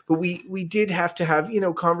but we did have to have,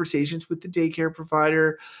 conversations with the daycare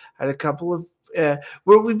provider. Had a couple of,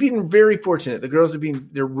 we've been very fortunate. The girls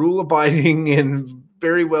they're rule abiding and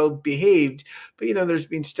very well behaved, but there's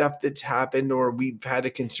been stuff that's happened, or we've had a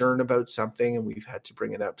concern about something and we've had to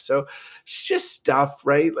bring it up. So it's just stuff,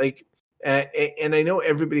 right? Like And I know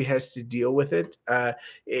everybody has to deal with it.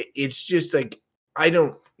 It's just like, I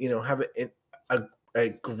don't, have a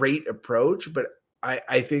great approach, but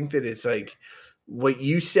I think that it's like what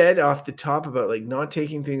you said off the top about like not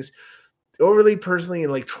taking things overly personally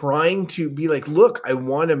and like trying to be like, look, I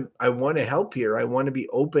want to help here. I want to be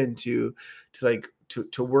open to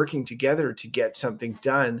working together to get something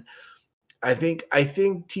done. I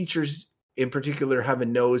think teachers in particular have a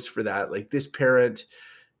nose for that. Like, this parent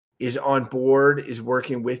is on board, is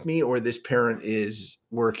working with me, or this parent is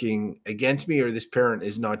working against me, or this parent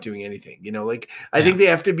is not doing anything. I think they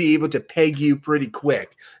have to be able to peg you pretty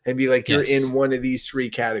quick and be like, you're in one of these three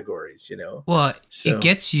categories, Well, it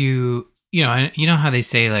gets you, how they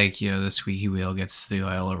say, like, the squeaky wheel gets the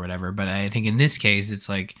oil or whatever. But I think in this case, it's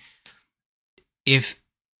like, if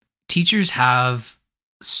teachers have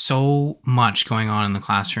so much going on in the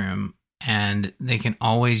classroom and they can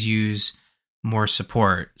always use more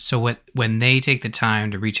support. So when they take the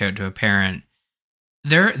time to reach out to a parent,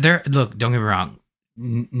 look, don't get me wrong,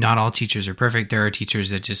 not all teachers are perfect. There are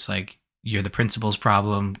teachers that just like, you're the principal's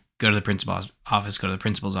problem, go to the principal's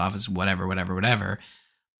office, whatever.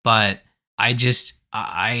 But I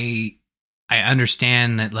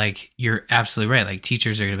understand that, like, you're absolutely right. Like,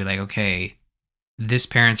 teachers are going to be like, okay, this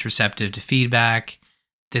parent's receptive to feedback.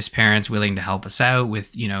 This parent's willing to help us out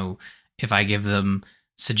with, if I give them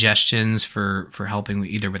suggestions for helping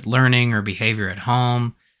either with learning or behavior at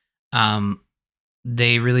home.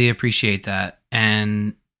 They really appreciate that.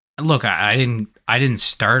 And look, I didn't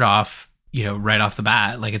start off, right off the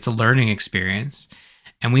bat. Like, it's a learning experience,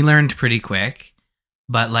 and we learned pretty quick.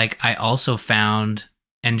 But like, I also found,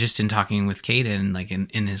 and just in talking with Caden, like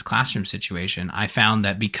in his classroom situation, I found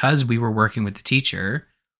that because we were working with the teacher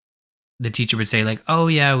would say like, oh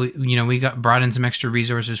yeah, we brought in some extra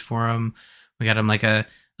resources for him. We got him like a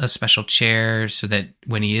special chair so that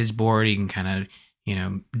when he is bored, he can kind of,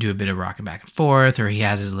 do a bit of rocking back and forth, or he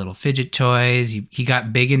has his little fidget toys. He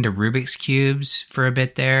got big into Rubik's Cubes for a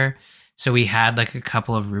bit there. So we had like a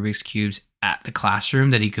couple of Rubik's Cubes at the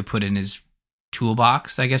classroom that he could put in his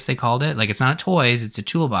toolbox, I guess they called it. Like, it's not toys, it's a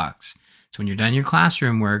toolbox. So when you're done your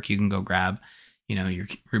classroom work, you can go grab, your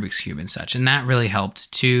Rubik's Cube and such. And that really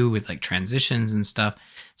helped too with like transitions and stuff.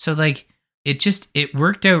 So like, it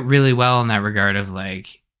worked out really well in that regard of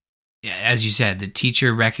like, as you said, the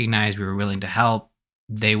teacher recognized we were willing to help.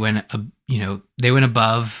 They went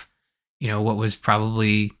above, what was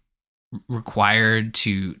probably required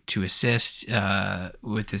to assist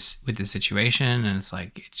with this situation. And it's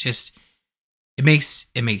like, it makes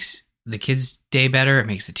the kids' day better. It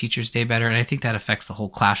makes the teacher's day better. And I think that affects the whole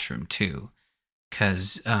classroom too.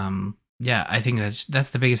 Cause, I think that's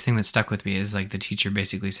the biggest thing that stuck with me is like the teacher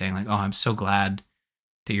basically saying like, oh, I'm so glad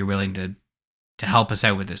that you're willing to help us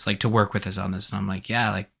out with this, like to work with us on this. And I'm like,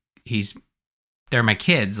 yeah, like they're my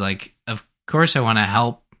kids. Like, of course I want to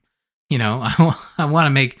help, I want to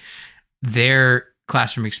make their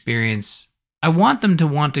classroom experience. I want them to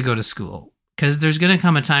want to go to school, because there's going to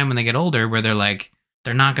come a time when they get older where they're like,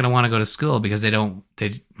 they're not going to want to go to school because they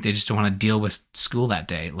just don't want to deal with school that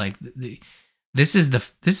day. Like this is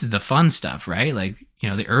the fun stuff, right? Like,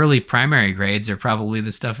 the early primary grades are probably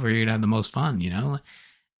the stuff where you're gonna have the most fun,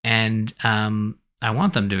 and I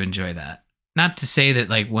want them to enjoy that. Not to say that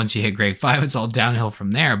like once you hit grade 5, it's all downhill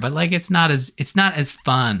from there, but like it's not as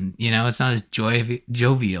fun, it's not as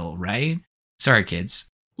jovial, right? Sorry, kids.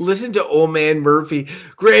 Listen to old man Murphy.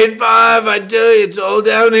 Grade 5, I tell you, it's all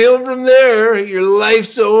downhill from there. Your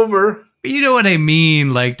life's over. But you know what I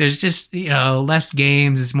mean? Like, there's just, less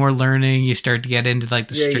games. It's more learning. You start to get into like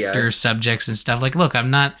the stricter subjects and stuff. Like, look, I'm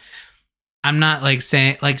not like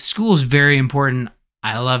saying like school is very important.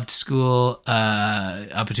 I loved school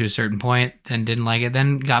up to a certain point, then didn't like it,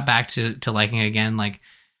 then got back to liking it again. Like,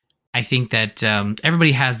 I think that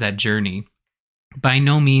everybody has that journey. By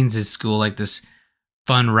no means is school like this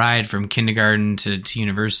fun ride from kindergarten to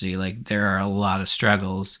university. Like, there are a lot of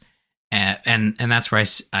struggles. And that's where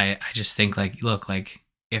I just think like, look, like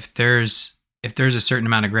if there's a certain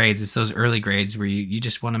amount of grades, it's those early grades where you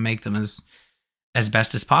just want to make them as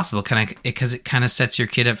best as possible. Because it kind of sets your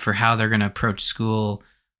kid up for how they're going to approach school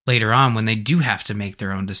later on when they do have to make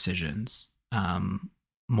their own decisions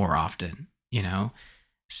more often,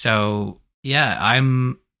 So yeah,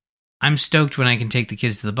 I'm stoked when I can take the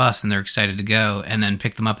kids to the bus and they're excited to go, and then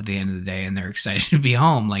pick them up at the end of the day and they're excited to be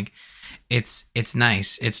home. Like, it's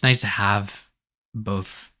nice. It's nice to have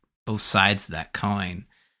both sides of that coin.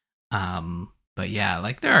 But yeah,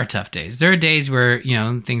 like there are tough days. There are days where,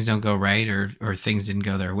 things don't go right or things didn't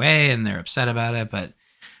go their way and they're upset about it. But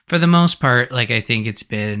for the most part, like I think it's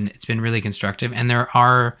been really constructive. And there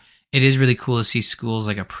are it is really cool to see schools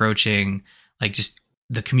like approaching like just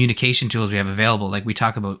the communication tools we have available. Like we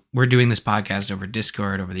talk about, we're doing this podcast over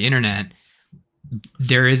Discord, over the internet.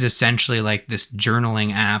 There is essentially like this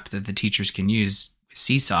journaling app that the teachers can use,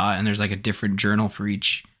 Seesaw, and there's like a different journal for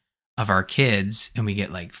each of our kids, and we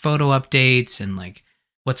get like photo updates and like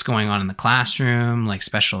what's going on in the classroom, like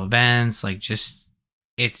special events, like just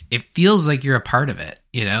it feels like you're a part of it,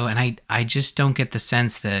 you know? And I just don't get the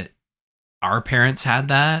sense that our parents had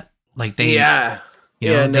that. Like they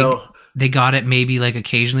they got it maybe like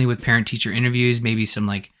occasionally with parent teacher interviews, maybe some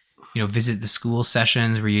like, you know, visit the school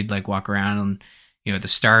sessions where you'd like walk around and, you know, at the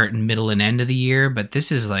start and middle and end of the year. But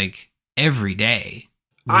this is like every day.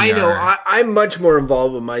 I'm much more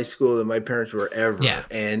involved with my school than my parents were ever. Yeah.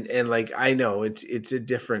 And like, I know it's a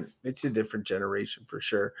different generation for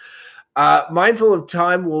sure. Mindful of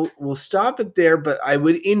time, we'll stop it there, but I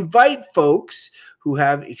would invite folks who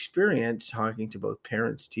have experience talking to both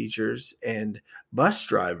parents, teachers, and bus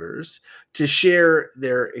drivers to share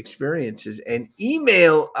their experiences and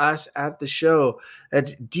email us at the show.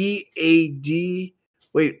 That's DAD.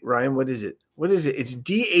 Wait, Ryan, what is it? It's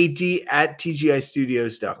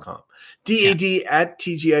DAD@TGIstudios.com.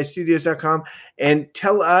 DAD@TGIstudios.com. And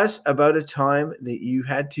tell us about a time that you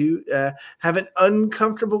had to have an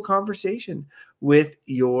uncomfortable conversation with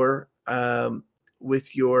your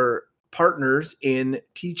partners in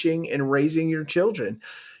teaching and raising your children.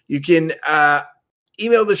 You can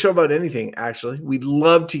email the show about anything, actually. We'd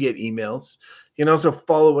love to get emails. You can also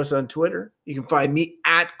follow us on Twitter. You can find me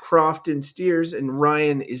at Crofton Steers, and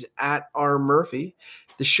Ryan is at R. Murphy.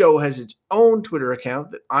 The show has its own Twitter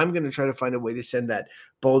account that I'm going to try to find a way to send that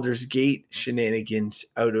Baldur's Gate shenanigans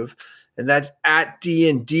out of, and that's at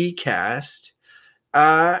D&Dcast.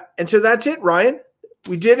 And so that's it, Ryan.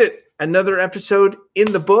 We did it. Another episode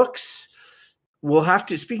in the books. We'll have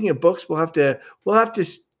to, speaking of books, we'll have to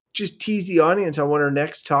just tease the audience on what our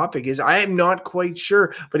next topic is. I am not quite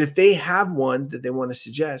sure, but if they have one that they want to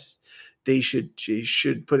suggest, they should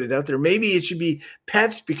put it out there. Maybe it should be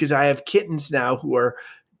pets, because I have kittens now who are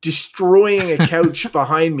destroying a couch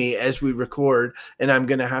behind me as we record, and I'm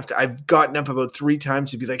going to have to, I've gotten up about 3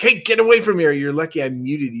 times to be like, hey, get away from here. You're lucky I'm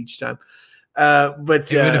muted each time.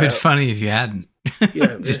 But it would have been funny if you hadn't.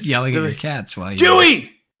 Yeah, just yelling at your cats while you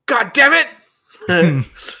Dewey! God damn it!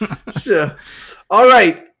 So, all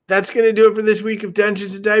right. That's going to do it for this week of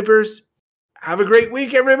Dungeons and Diapers. Have a great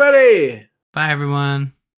week, everybody. Bye,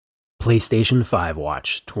 everyone. PlayStation 5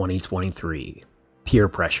 Watch 2023 Peer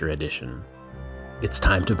Pressure Edition. It's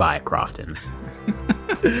time to buy it, Crofton.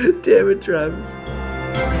 Damn it, Travis.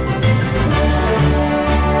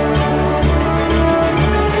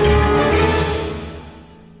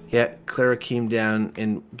 Yeah, Clara came down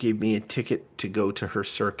and gave me a ticket to go to her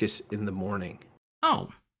circus in the morning. Oh.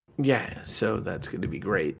 Yeah, so that's going to be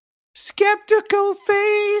great. Skeptical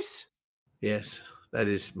face. Yes, that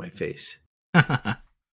is my face.